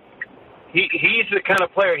 he's the kind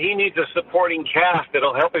of player, he needs a supporting cast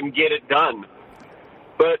that'll help him get it done.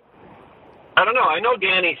 But, I don't know, I know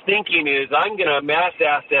Danny's thinking is, I'm going to amass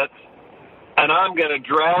assets, and I'm going to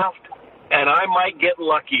draft, and I might get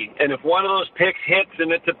lucky. And if one of those picks hits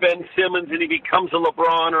and it's a Ben Simmons and he becomes a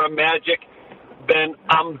LeBron or a Magic, then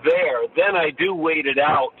I'm there. Then I do wait it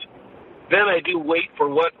out. Then I do wait for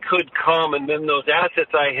what could come, and then those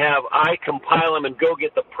assets I have, I compile them and go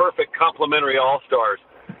get the perfect complementary all-stars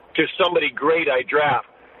to somebody great I draft.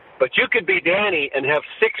 But you could be Danny and have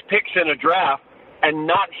 6 picks in a draft and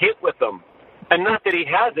not hit with them. And not that he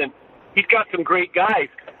hasn't. He's got some great guys.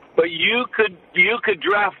 But you could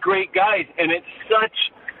draft great guys, and it's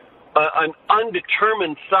such an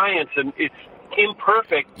undetermined science, and it's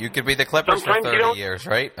imperfect. You could be the Clippers for 30 years,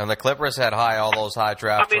 right? And the Clippers had all those high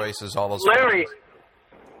draft choices, all those. Larry,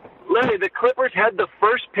 the Clippers had the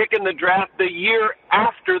first pick in the draft the year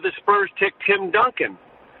after the Spurs took Tim Duncan.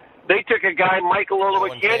 They took a guy, Michael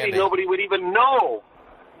Olowokandi, nobody would even know.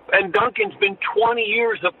 And Duncan's been 20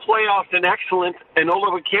 years of playoffs and excellence, and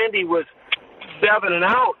Olowokandi was 7 and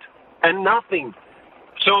out and nothing.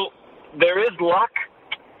 So there is luck.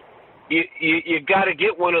 You got to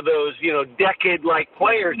get one of those, decade-like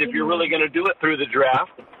players if you're really going to do it through the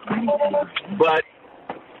draft. But,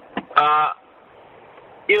 I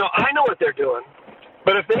know what they're doing.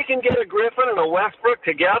 But if they can get a Griffin and a Westbrook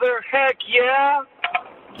together, heck yeah.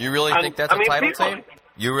 You really think that's a title team?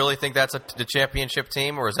 You really think that's the championship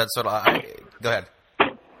team, or is that sort of... Go ahead.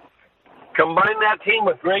 Combine that team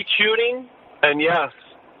with great shooting, and yes.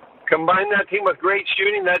 Combine that team with great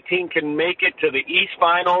shooting, that team can make it to the East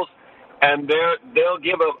Finals, and they'll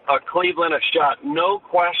give a Cleveland a shot, no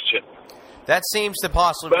question. That seems to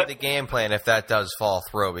possibly be the game plan if that does fall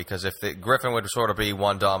through, because if Griffin would sort of be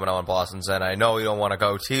one domino in Boston's end, I know you don't want to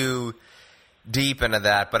go too deep into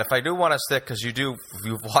that, but if I do want to stick, because you've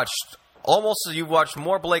watched almost you've watched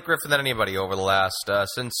more Blake Griffin than anybody over the last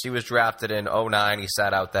since he was drafted in 2009. He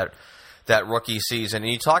sat out that rookie season,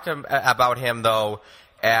 and you talk about him though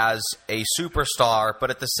as a superstar,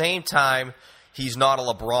 but at the same time, he's not a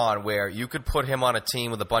LeBron where you could put him on a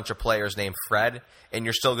team with a bunch of players named Fred, and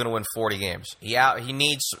you're still going to win 40 games. He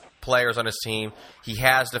needs players on his team. He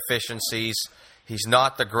has deficiencies. He's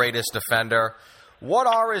not the greatest defender. What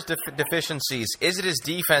are his deficiencies? Is it his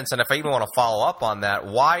defense? And if I even want to follow up on that,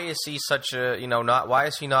 why is he such a, why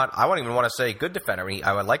is he not, I wouldn't even want to say good defender. I mean,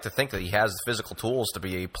 I would like to think that he has the physical tools to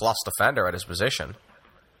be a plus defender at his position.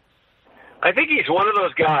 I think he's one of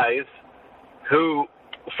those guys who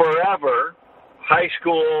forever, high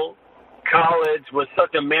school, college, was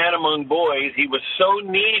such a man among boys. He was so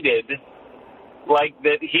needed, like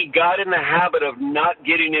that he got in the habit of not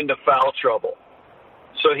getting into foul trouble.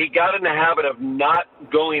 So he got in the habit of not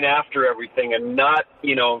going after everything and not,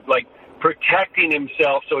 protecting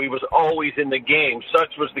himself so he was always in the game. Such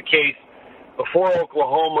was the case before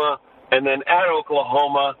Oklahoma and then at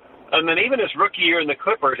Oklahoma. And then even his rookie year in the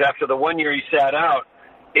Clippers, after the 1 year he sat out,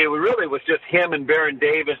 it really was just him and Baron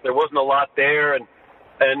Davis. There wasn't a lot there. And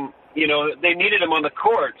they needed him on the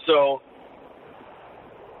court. So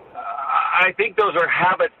I think those are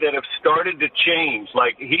habits that have started to change.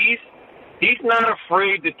 Like, he's not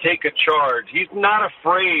afraid to take a charge. He's not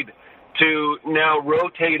afraid to now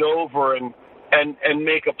rotate over and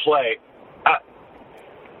make a play.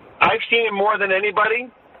 I've seen him more than anybody,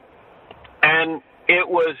 and it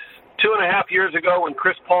was 2.5 years ago when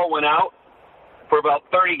Chris Paul went out for about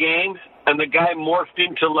 30 games, and the guy morphed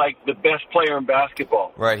into, the best player in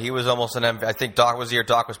basketball. Right, he was almost an MVP. I think Doc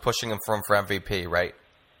was pushing him for MVP, right?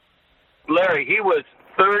 Larry, he was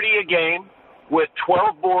 30 a game with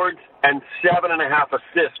 12 boards and 7.5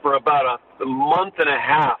 assists for about a month and a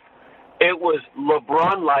half. It was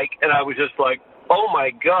LeBron-like, and I was just like, oh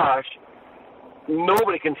my gosh,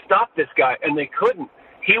 nobody can stop this guy, and they couldn't.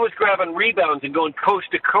 He was grabbing rebounds and going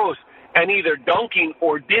coast to coast and either dunking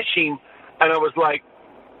or dishing, and I was like,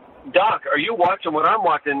 Doc, are you watching what I'm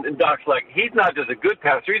watching? And Doc's like, he's not just a good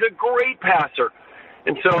passer, he's a great passer.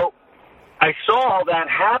 And so I saw all that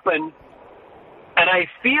happen, and I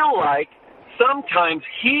feel like sometimes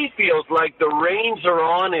he feels like the reins are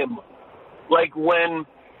on him, like when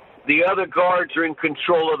the other guards are in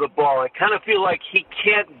control of the ball. I kind of feel like he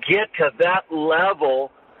can't get to that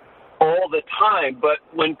level all the time. But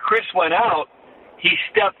when Chris went out, he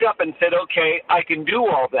stepped up and said, okay, I can do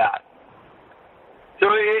all that. So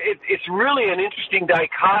it's really an interesting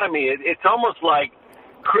dichotomy. It's almost like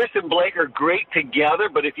Chris and Blake are great together,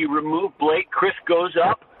 but if you remove Blake, Chris goes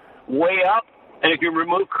up, way up. And if you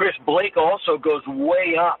remove Chris, Blake also goes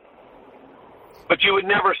way up. But you would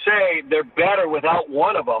never say they're better without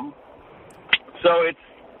one of them. So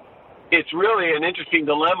it's really an interesting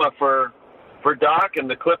dilemma for Doc and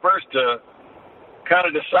the Clippers to kind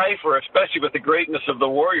of decipher, especially with the greatness of the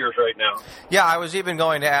Warriors right now. Yeah, I was even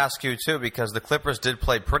going to ask you, too, because the Clippers did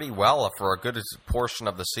play pretty well for a good portion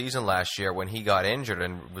of the season last year when he got injured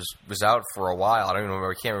and was out for a while. I don't even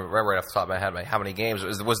remember. I can't remember right off the top of my head how many games.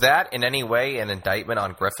 Was that in any way an indictment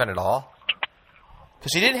on Griffin at all?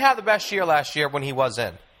 Because he didn't have the best year last year when he was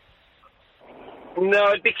in. No,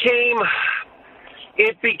 it became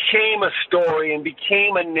a story and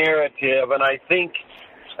became a narrative, and I think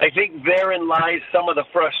therein lies some of the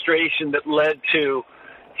frustration that led to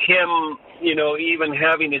him, even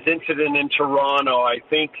having his incident in Toronto. I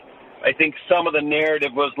think some of the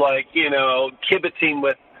narrative was like, kibitzing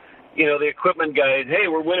with, the equipment guys. Hey,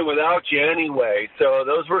 we're winning without you anyway. So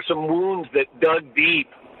those were some wounds that dug deep,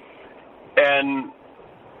 and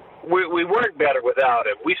we weren't better without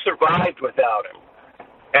him. We survived without him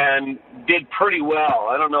and did pretty well.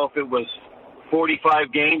 I don't know if it was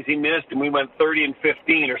 45 games he missed and we went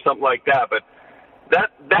 30-15 or something like that. But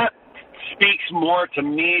that speaks more to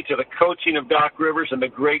me, to the coaching of Doc Rivers and the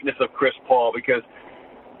greatness of Chris Paul, because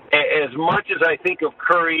as much as I think of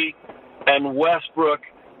Curry and Westbrook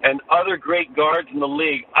and other great guards in the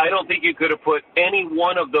league, I don't think you could have put any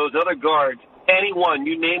one of those other guards, anyone,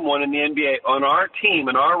 you name one in the NBA, on our team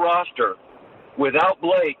and our roster without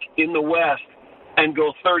Blake in the West and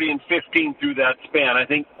go 30-15 through that span. I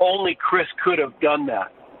think only Chris could have done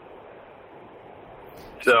that.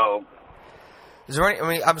 So, is there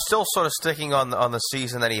any, I'm still sort of sticking on the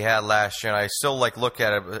season that he had last year, and I still look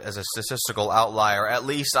at it as a statistical outlier. At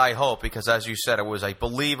least I hope, because as you said, I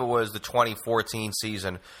believe it was the 2014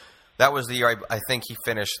 season That was the year I think he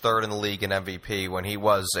finished third in the league in MVP when he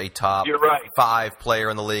was a top You're right. 5 player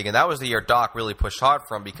in the league. And that was the year Doc really pushed hard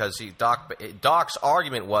for him because Doc's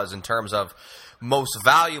argument was in terms of most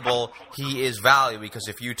valuable, he is valuable because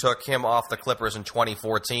if you took him off the Clippers in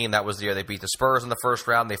 2014, that was the year they beat the Spurs in the first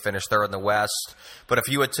round. They finished third in the West. But if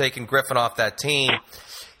you had taken Griffin off that team,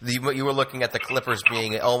 you were looking at the Clippers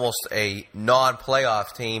being almost a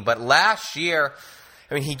non-playoff team. But last year,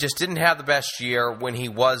 I mean, he just didn't have the best year when he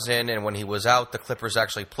was in, and when he was out, the Clippers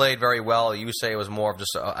actually played very well. You say it was more of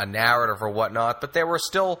just a narrative or whatnot, but there were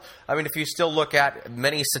still, I mean, if you still look at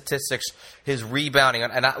many statistics, his rebounding,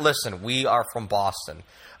 and listen, we are from Boston,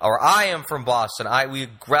 or I am from Boston. We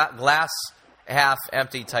glass half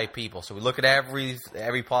empty type people, so we look at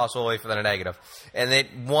every possible way for the negative.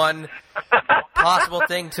 And one possible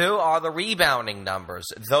thing too are the rebounding numbers.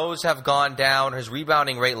 Those have gone down. His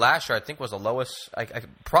rebounding rate last year, I think, was the lowest. I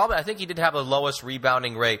think he did have the lowest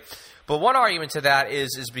rebounding rate. But one argument to that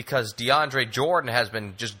is because DeAndre Jordan has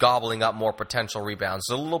been just gobbling up more potential rebounds.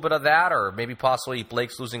 A little bit of that, or maybe possibly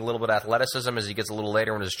Blake's losing a little bit of athleticism as he gets a little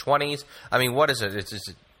later in his 20s. I mean, what is it?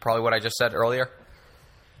 It's probably what I just said earlier.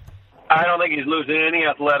 I don't think he's losing any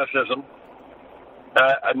athleticism.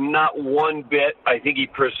 Not one bit. I think he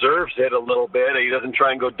preserves it a little bit. He doesn't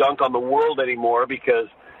try and go dunk on the world anymore because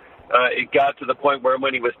it got to the point where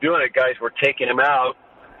when he was doing it, guys were taking him out,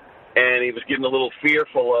 and he was getting a little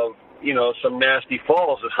fearful of, some nasty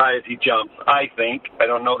falls as high as he jumps, I think. I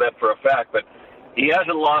don't know that for a fact, but he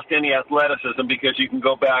hasn't lost any athleticism because you can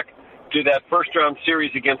go back to that first-round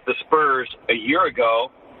series against the Spurs a year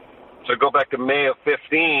ago, so go back to May of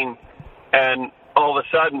 15, and all of a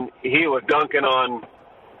sudden, he was dunking on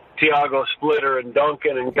Tiago Splitter and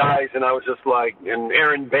Duncan and guys, and I was just like, and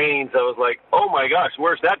Aaron Baines, I was like, oh my gosh,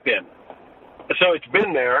 where's that been? So it's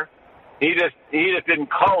been there. He just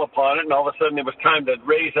didn't call upon it, and all of a sudden it was time to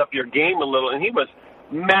raise up your game a little, and he was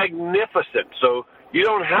magnificent. So you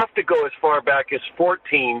don't have to go as far back as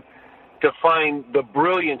 14 to find the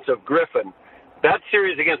brilliance of Griffin. That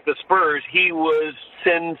series against the Spurs, he was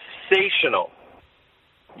sensational.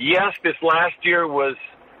 Yes, this last year was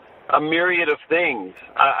a myriad of things.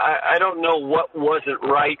 I don't know what wasn't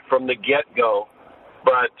right from the get-go,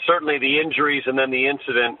 but certainly the injuries and then the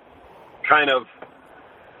incident kind of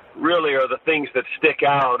really are the things that stick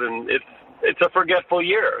out, and it's a forgetful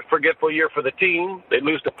year for the team. They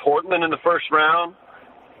lose to Portland in the first round.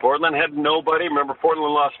 Portland had nobody. Remember,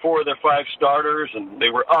 Portland lost 4 of their 5 starters, and they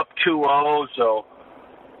were up 2-0, so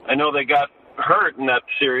I know they got hurt in that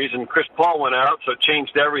series, and Chris Paul went out, so it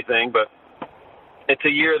changed everything, but it's a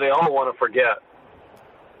year they all want to forget.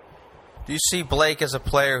 Do you see Blake as a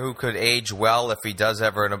player who could age well if he does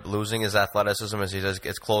ever end up losing his athleticism as he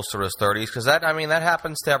gets close to his 30s? Because that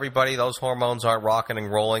happens to everybody. Those hormones aren't rocking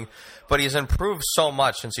and rolling. But he's improved so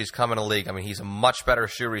much since he's come in the league. I mean, he's a much better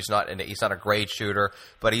shooter. He's not a great shooter,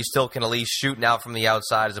 but he still can at least shoot now from the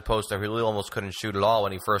outside as opposed to he really almost couldn't shoot at all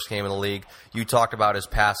when he first came in the league. You talked about his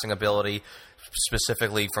passing ability,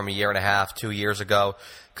 specifically from a year and a half, 2 years ago.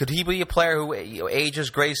 Could he be a player who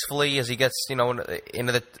ages gracefully as he gets,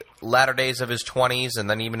 into the latter days of his 20s and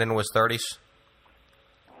then even into his 30s?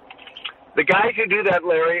 The guys who do that,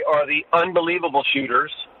 Larry, are the unbelievable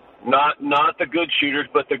shooters, not the good shooters,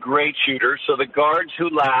 but the great shooters. So the guards who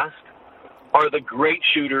last are the great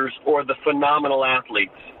shooters or the phenomenal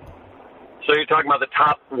athletes. So you're talking about the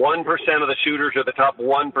top 1% of the shooters or the top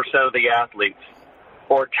 1% of the athletes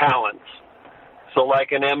or talents. So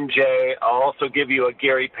like an MJ, I'll also give you a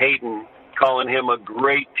Gary Payton, calling him a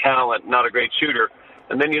great talent, not a great shooter.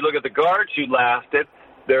 And then you look at the guards who lasted,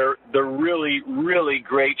 they're really, really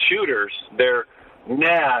great shooters. They're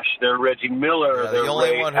Nash, they're Reggie Miller, they're the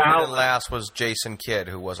only Ray one who Allen. didn't last was Jason Kidd,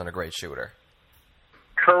 who wasn't a great shooter.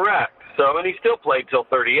 Correct. So, and he still played till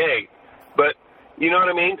 38. But you know what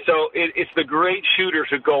I mean? So it's the great shooters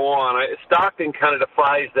who go on. Stockton kind of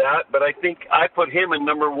defies that, but I think I put him in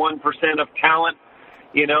number 1% of talent,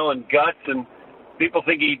 and guts. And people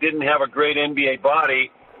think he didn't have a great NBA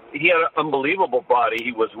body. He had an unbelievable body.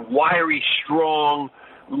 He was wiry, strong,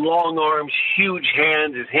 long arms, huge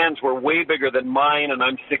hands. His hands were way bigger than mine, and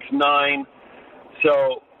I'm 6'9".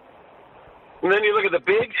 So, and then you look at the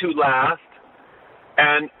bigs who last,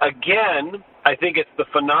 and again, I think it's the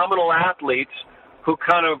phenomenal athletes who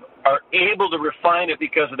kind of are able to refine it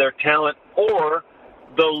because of their talent, or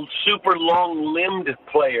the super long-limbed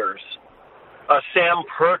players. Sam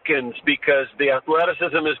Perkins, because the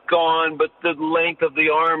athleticism is gone, but the length of the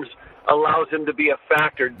arms allows him to be a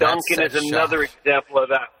factor. Duncan is another example of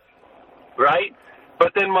that, right?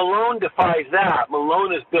 But then Malone defies that.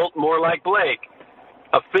 Malone is built more like Blake,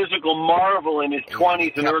 a physical marvel in his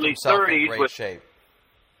 20s and early 30s with shape.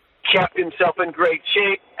 kept himself in great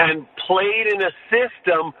shape, and played in a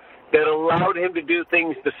system that allowed him to do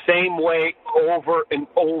things the same way over and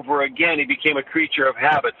over again. He became a creature of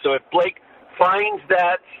habit. So if Blake finds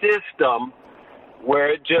that system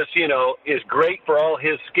where it just, is great for all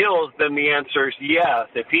his skills, then the answer is yes.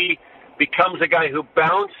 If he becomes a guy who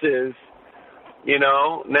bounces,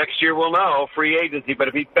 next year we'll know, free agency, but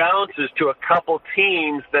if he bounces to a couple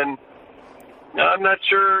teams, then I'm not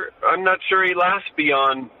sure he lasts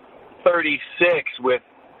beyond 36 with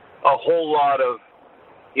a whole lot of,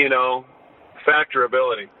 factor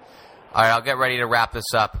ability. All right, I'll get ready to wrap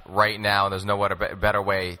this up right now. There's no better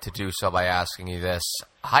way to do so by asking you this.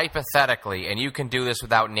 Hypothetically, and you can do this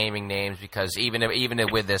without naming names because even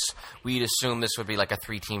with this, we'd assume this would be like a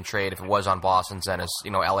 3-team trade if it was on Boston's end. As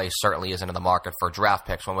LA certainly isn't in the market for draft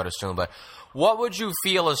picks, one would assume. But what would you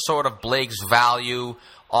feel is sort of Blake's value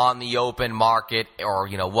on the open market, or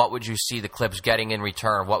what would you see the Clips getting in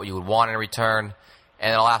return? What you would want in return?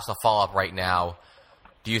 And I'll ask the follow-up right now.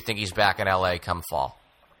 Do you think he's back in LA come fall?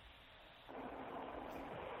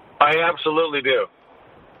 I absolutely do.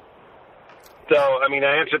 So, I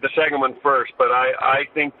answered the second one first, but I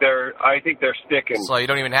think they're sticking. So you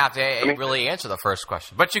don't even have to really answer the first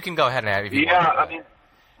question, but you can go ahead and have it if you want.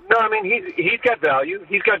 He's got value.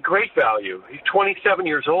 He's got great value. He's 27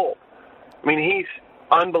 years old. He's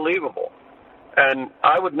unbelievable, and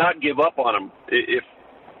I would not give up on him.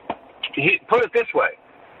 Put it this way: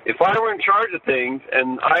 if I were in charge of things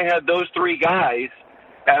and I had those three guys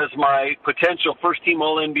as my potential first-team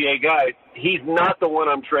All-NBA guy, he's not the one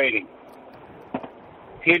I'm trading.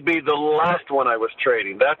 He'd be the last one I was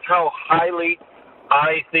trading. That's how highly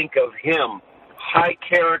I think of him. High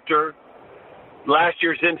character. Last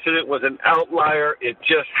year's incident was an outlier. It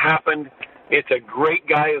just happened. It's a great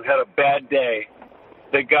guy who had a bad day.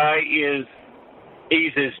 The guy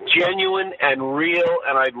he's as genuine and real,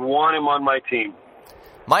 and I'd want him on my team.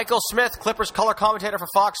 Michael Smith, Clippers color commentator for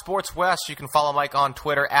Fox Sports West. You can follow Mike on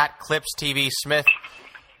Twitter at ClipsTVSmith.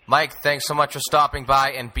 Mike, thanks so much for stopping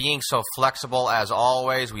by and being so flexible as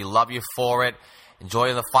always. We love you for it.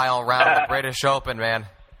 Enjoy the final round of the British Open, man.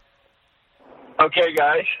 Okay,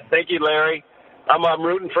 guys. Thank you, Larry. I'm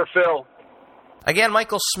rooting for Phil. Again,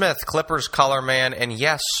 Michael Smith, Clippers color man, and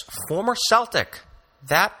yes, former Celtic.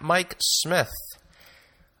 That Mike Smith.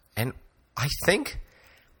 And I think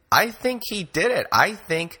he did it. I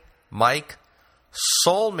think Mike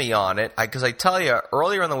sold me on it. Because I tell you,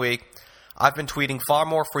 earlier in the week, I've been tweeting far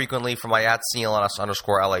more frequently from my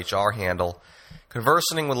 @CLNS_LHR handle,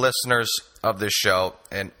 conversing with listeners of this show.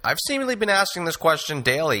 And I've seemingly been asking this question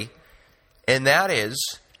daily, and that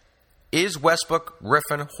is Westbrook,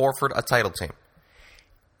 Griffin, Horford a title team?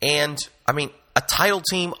 And, a title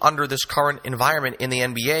team under this current environment in the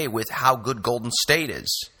NBA with how good Golden State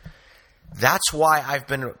is. That's why I've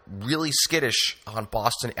been really skittish on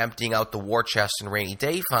Boston emptying out the war chest and rainy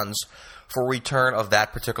day funds for return of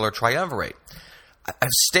that particular triumvirate. I've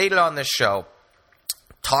stated on this show,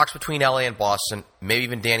 talks between LA and Boston, maybe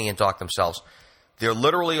even Danny and Doc themselves, they're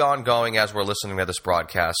literally ongoing as we're listening to this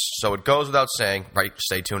broadcast. So it goes without saying, right,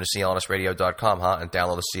 stay tuned to CLNSradio.com, and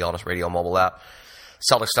download the CLNS Radio mobile app.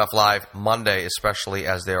 Celtic Stuff Live Monday, especially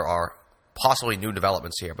as there are possibly new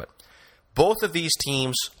developments here. But both of these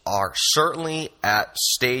teams are certainly at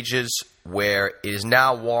stages where it is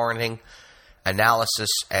now warranting analysis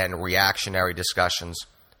and reactionary discussions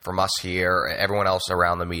from us here, everyone else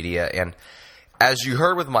around the media. And as you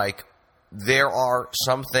heard with Mike, there are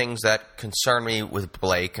some things that concern me with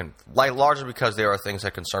Blake, and largely because there are things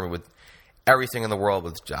that concern me with everything in the world,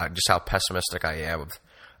 with just how pessimistic I am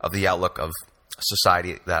of the outlook of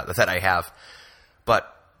society that I have. But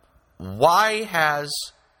why has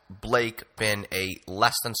Blake been a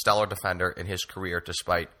less than stellar defender in his career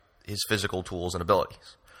despite his physical tools and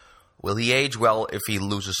abilities? Will he age well if he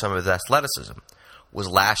loses some of his athleticism? Was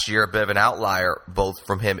last year a bit of an outlier, both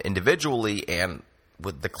from him individually and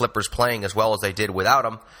with the Clippers playing as well as they did without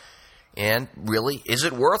him? And really, is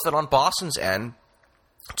it worth it on Boston's end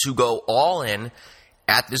to go all in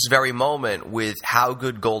at this very moment with how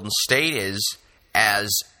good Golden State is, as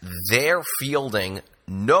they're fielding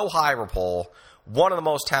no higher poll, one of the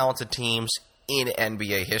most talented teams in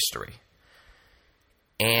NBA history?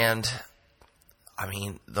 And,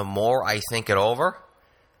 the more I think it over,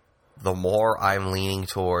 the more I'm leaning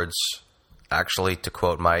towards, actually, to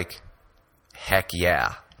quote Mike, heck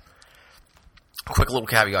yeah. Quick little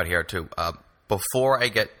caveat here, too. Before I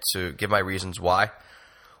get to give my reasons why,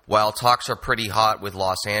 while talks are pretty hot with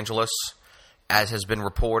Los Angeles, as has been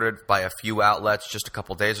reported by a few outlets just a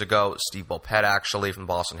couple days ago, Steve Bopet, actually, from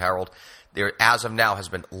Boston Herald, there, as of now, has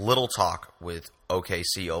been little talk with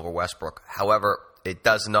OKC over Westbrook. However, it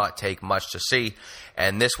does not take much to see.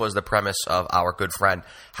 And this was the premise of our good friend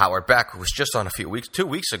Howard Beck, who was just on 2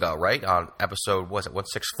 weeks ago, right? On episode, was it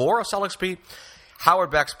 164 of Celtics Beat?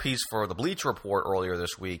 Howard Beck's piece for the Bleacher Report earlier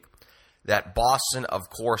this week, that Boston, of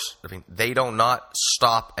course, they do not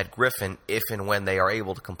stop at Griffin if and when they are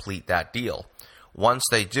able to complete that deal. Once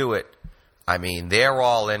they do it, they're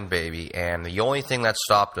all in, baby. And the only thing that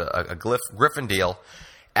stopped a Griffin deal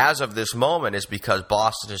as of this moment is because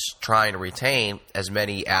Boston is trying to retain as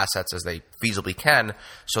many assets as they feasibly can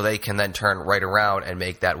so they can then turn right around and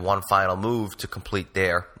make that one final move to complete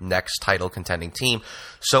their next title contending team.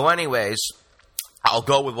 So anyways, I'll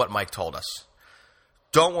go with what Mike told us.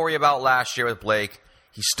 Don't worry about last year with Blake.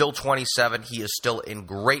 He's still 27. He is still in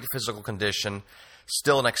great physical condition,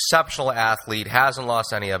 still an exceptional athlete, hasn't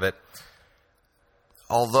lost any of it.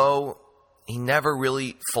 Although he never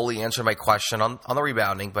really fully answered my question on the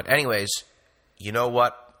rebounding. But anyways, you know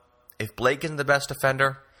what? If Blake isn't the best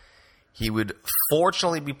defender, he would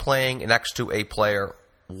fortunately be playing next to a player,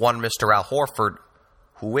 one Mr. Al Horford,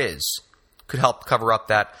 who could help cover up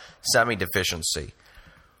that semi-deficiency.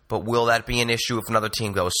 But will that be an issue if another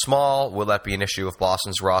team goes small? Will that be an issue if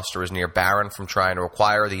Boston's roster is near barren from trying to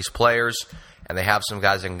acquire these players and they have some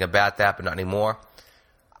guys that can combat that, but not anymore?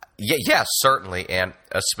 Yes, certainly. And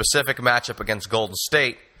a specific matchup against Golden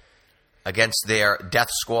State, against their death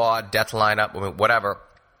squad, death lineup, whatever,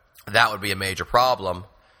 that would be a major problem.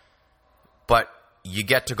 But you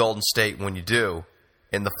get to Golden State when you do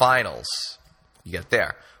in the finals. You get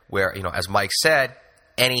there. Where, as Mike said,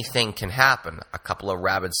 anything can happen. A couple of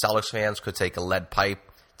rabid Celtics fans could take a lead pipe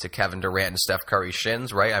to Kevin Durant and Steph Curry's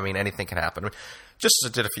shins, right? Anything can happen. Just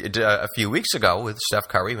as it did a few weeks ago with Steph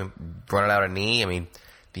Curry running out a knee.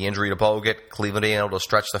 The injury to Bogut, Cleveland being able to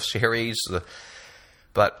stretch the series.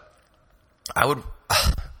 But I would,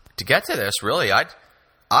 to get to this, really,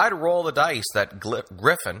 I'd roll the dice that Blake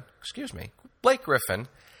Griffin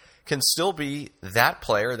can still be that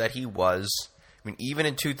player that he was. Even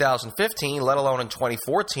in 2015, let alone in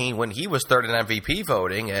 2014, when he was third in MVP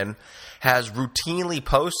voting and has routinely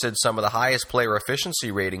posted some of the highest player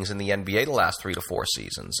efficiency ratings in the NBA the last 3 to 4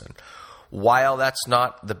 seasons. And while that's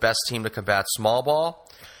not the best team to combat small ball,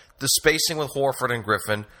 the spacing with Horford and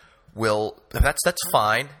Griffin that's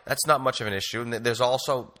fine. That's not much of an issue. And there's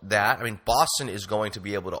also that. Boston is going to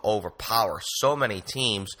be able to overpower so many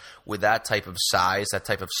teams with that type of size, that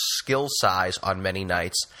type of skill size on many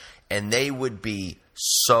nights. And they would be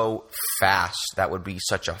so fast. That would be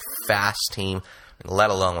such a fast team, let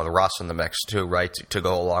alone with Russ in the mix too, right, to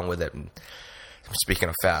go along with it. And speaking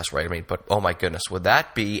of fast, right, but oh my goodness, would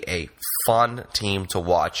that be a fun team to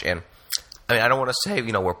watch? And I don't want to say,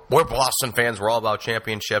 we're Boston fans, we're all about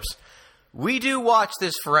championships. We do watch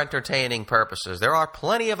this for entertaining purposes. There are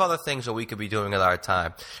plenty of other things that we could be doing at our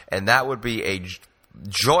time, and that would be a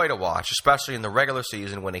joy to watch, especially in the regular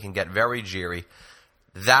season when it can get very jeery.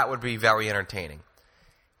 That would be very entertaining.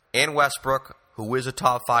 And Westbrook, who is a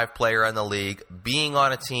top 5 player in the league, being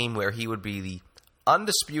on a team where he would be the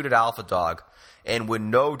undisputed alpha dog and would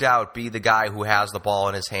no doubt be the guy who has the ball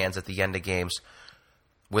in his hands at the end of games.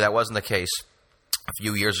 Well, that wasn't the case a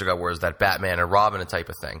few years ago, where it was that Batman and Robin type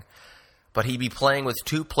of thing. But he'd be playing with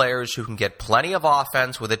 2 players who can get plenty of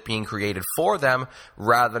offense with it being created for them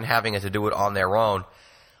rather than having it to do it on their own.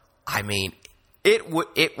 It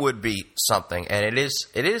would be something, and it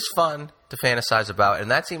is fun to fantasize about, and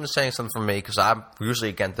that's even saying something for me because I'm usually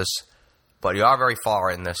against this, but you are very far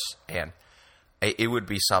in this, and it would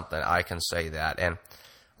be something. I can say that. And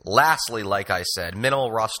lastly, like I said,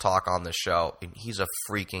 minimal Russ talk on the show. He's a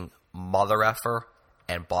freaking mother effer,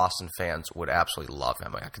 and Boston fans would absolutely love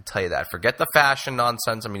him. I can tell you that. Forget the fashion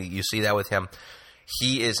nonsense. You see that with him.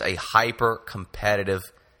 He is a hyper-competitive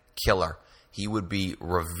killer. He would be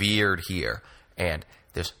revered here. And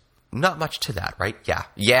there's not much to that, right?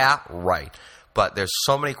 Yeah, right. But there's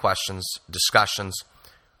so many questions, discussions.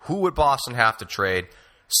 Who would Boston have to trade?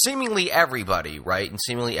 Seemingly everybody, right? And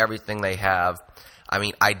seemingly everything they have.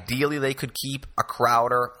 Ideally they could keep a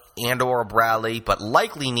Crowder and or a Bradley, but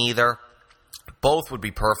likely neither. Both would be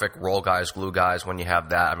perfect role guys, glue guys when you have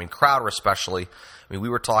that. Crowder especially. We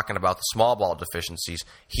were talking about the small ball deficiencies.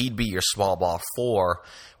 He'd be your small ball 4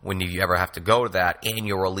 when you ever have to go to that, and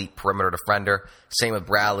your elite perimeter defender. Same with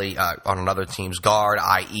Bradley on another team's guard,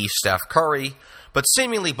 i.e. Steph Curry. But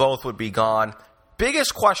seemingly both would be gone.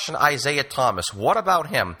 Biggest question, Isaiah Thomas. What about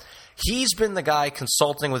him? He's been the guy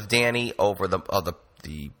consulting with Danny over the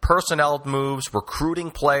personnel moves,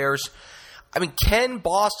 recruiting players. Can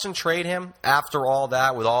Boston trade him after all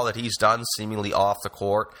that, with all that he's done seemingly off the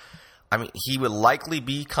court? He would likely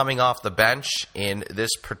be coming off the bench in this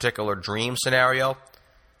particular dream scenario,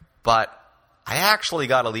 but I actually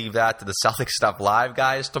got to leave that to the Celtics Stuff Live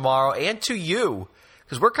guys tomorrow and to you,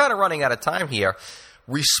 because we're kind of running out of time here.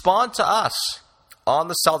 Respond to us on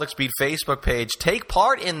the Celtics Beat Facebook page. Take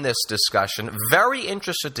part in this discussion. Very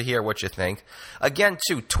interested to hear what you think. Again,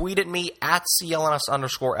 too, tweet at me at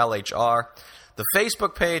CLNS_LHR. The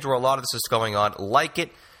Facebook page where a lot of this is going on, like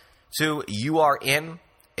it. Too, you are in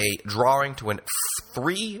a drawing to win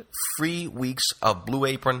 3 free weeks of Blue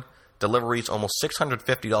Apron deliveries, almost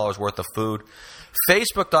 $650 worth of food.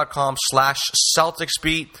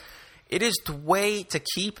 Facebook.com/CelticsBeat. It is the way to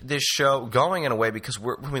keep this show going in a way, because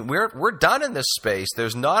we're done in this space.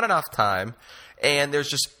 There's not enough time, and there's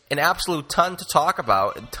just an absolute ton to talk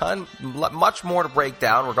about, much more to break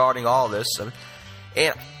down regarding all this. And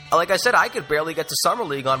like I said, I could barely get to Summer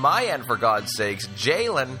League on my end, for God's sakes.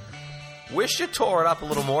 Jalen, wish you tore it up a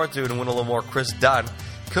little more, dude, and win a little more. Chris Dunn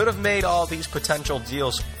could have made all these potential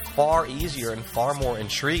deals far easier and far more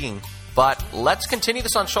intriguing. But let's continue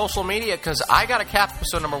this on social media, because I got to cap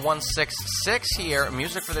episode number 166 here.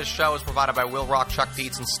 Music for this show is provided by Will Rock, Chuck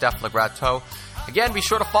Dietz, and Steph Legrateau. Again, be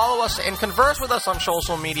sure to follow us and converse with us on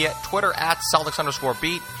social media. Twitter at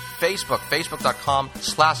Celtics_beat. Facebook,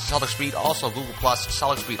 Facebook.com/CelticsBeat. Also Google+,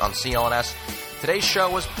 CelticsBeat on CLNS. Today's show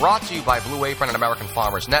was brought to you by Blue Apron and American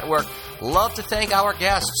Farmers Network. Love to thank our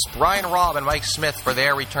guests, Brian Robb and Mike Smith, for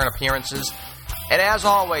their return appearances. And as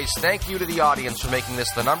always, thank you to the audience for making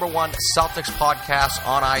this the #1 Celtics podcast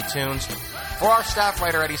on iTunes. For our staff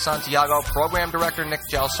writer, Eddie Santiago, program director, Nick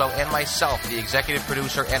Gelso, and myself, the executive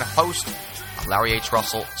producer and host, Larry H.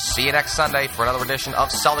 Russell. See you next Sunday for another edition of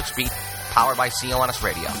Celtics Beat, powered by CLNS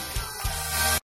Radio.